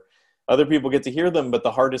before other people get to hear them. But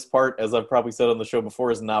the hardest part, as I've probably said on the show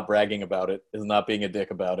before, is not bragging about it, is not being a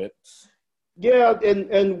dick about it. Yeah,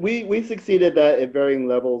 and we succeeded that at varying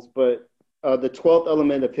levels, but the 12th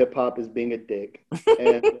element of hip hop is being a dick,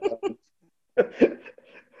 and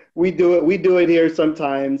we do it here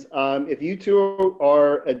sometimes. If you two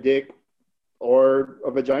are a dick or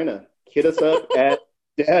a vagina, hit us up at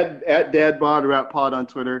Dadbod Rap Pod on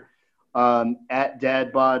Twitter, at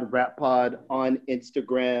Dadbod Rap Pod on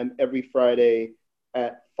Instagram. Every Friday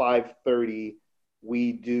at 5:30,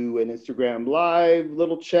 we do an Instagram live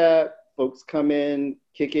little chat. Folks come in,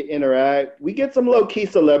 kick it, interact. We get some low-key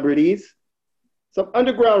celebrities. Some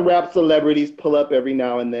underground rap celebrities pull up every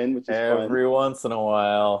now and then, which is fun. Every once in a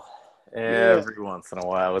while. Once in a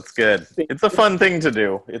while. It's good. It's a fun thing to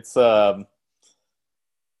do. It's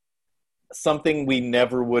something we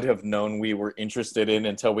never would have known we were interested in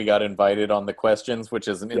until we got invited on The Questions, which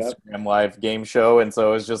is an Instagram live game show. And so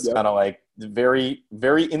it was just kind of like very,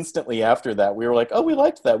 very instantly after that, we were like, oh, we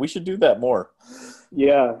liked that. We should do that more.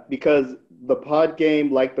 Yeah, because the pod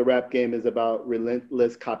game, like the rap game, is about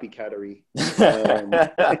relentless copycattery.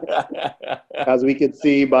 As we can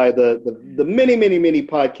see by the many, many, many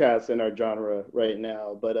podcasts in our genre right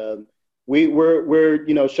now. But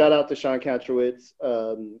we're shout out to Sean Kantrowitz.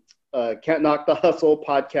 Can't Knock the Hustle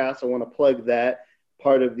podcast. I want to plug that,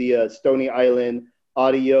 part of the Stony Island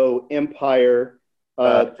audio empire.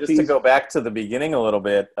 Just to go back to the beginning a little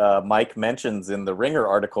bit, Mike mentions in the Ringer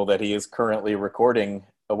article that he is currently recording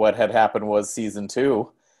what had happened was season 2.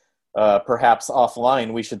 Perhaps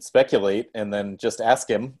offline we should speculate and then just ask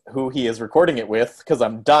him who he is recording it with, because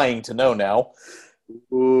I'm dying to know now.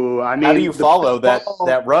 Ooh, I mean, how do you follow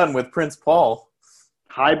that run with Prince Paul?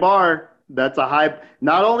 High bar. That's a high.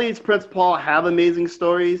 Not only does Prince Paul have amazing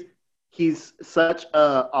stories, he's such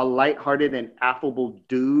a lighthearted and affable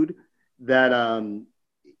dude that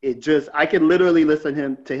I could literally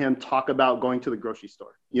listen to him talk about going to the grocery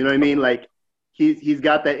store. You know what I mean? Like he's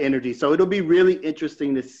got that energy. So it'll be really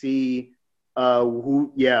interesting to see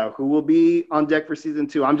who will be on deck for season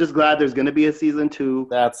 2. I'm just glad there's going to be a season 2.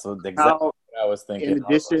 That's exactly what I was thinking. In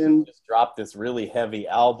addition, just drop this really heavy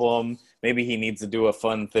album. Maybe he needs to do a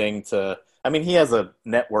fun thing to. I mean, he has a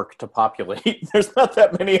network to populate. There's not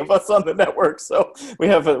that many of us on the network, so we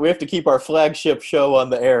have to keep our flagship show on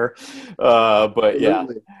the air. But yeah,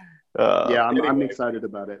 I'm excited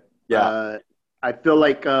about it. Yeah, I feel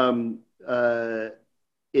like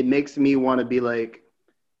it makes me want to be like,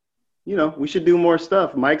 we should do more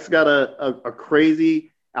stuff. Mike's got a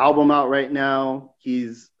crazy album out right now.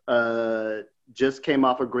 He's just came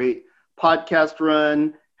off a great podcast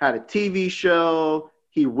run, had a TV show.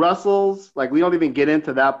 He rustles. Like, we don't even get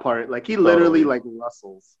into that part. Like, he literally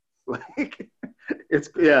rustles. Like,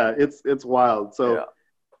 it's wild. So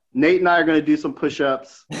Nate and I are going to do some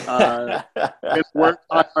push-ups. Work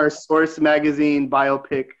on our Source Magazine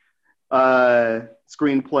biopic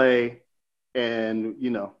screenplay. And,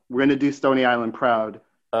 we're going to do Stony Island proud.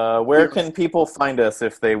 Where can people find us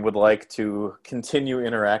if they would like to continue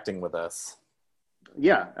interacting with us?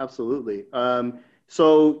 Yeah, absolutely.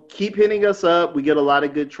 So keep hitting us up. We get a lot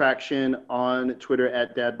of good traction on Twitter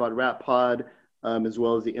at DadbodRapPod, as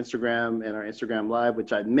well as the Instagram and our Instagram Live,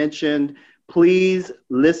 which I mentioned. Please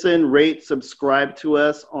listen, rate, subscribe to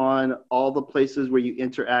us on all the places where you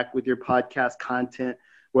interact with your podcast content,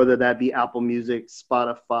 whether that be Apple Music,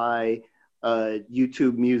 Spotify,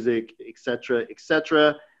 YouTube Music, etc.,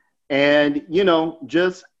 etc. And,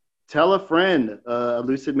 just tell a friend.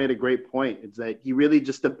 Lucid made a great point. It's that he really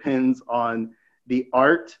just depends on the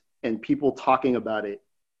art and people talking about it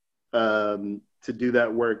to do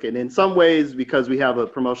that work. And in some ways, because we have a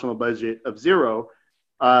promotional budget of 0,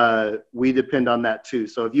 we depend on that too.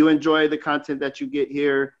 So if you enjoy the content that you get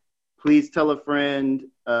here, please tell a friend.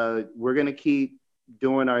 We're going to keep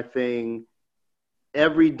doing our thing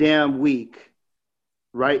every damn week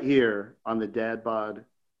right here on the Dad Bod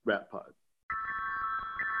Rap Pod.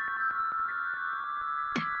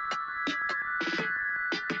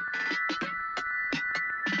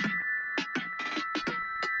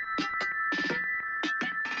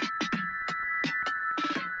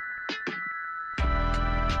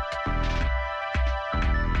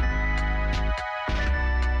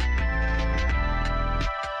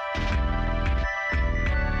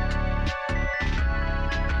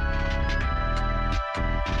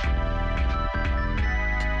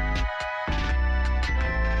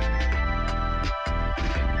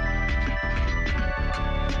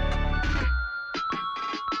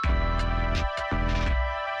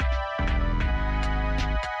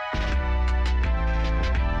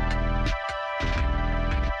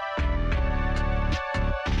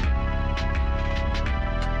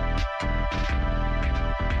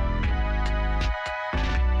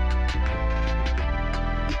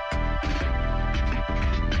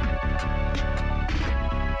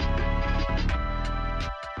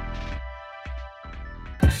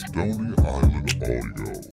 Stony Island Audio.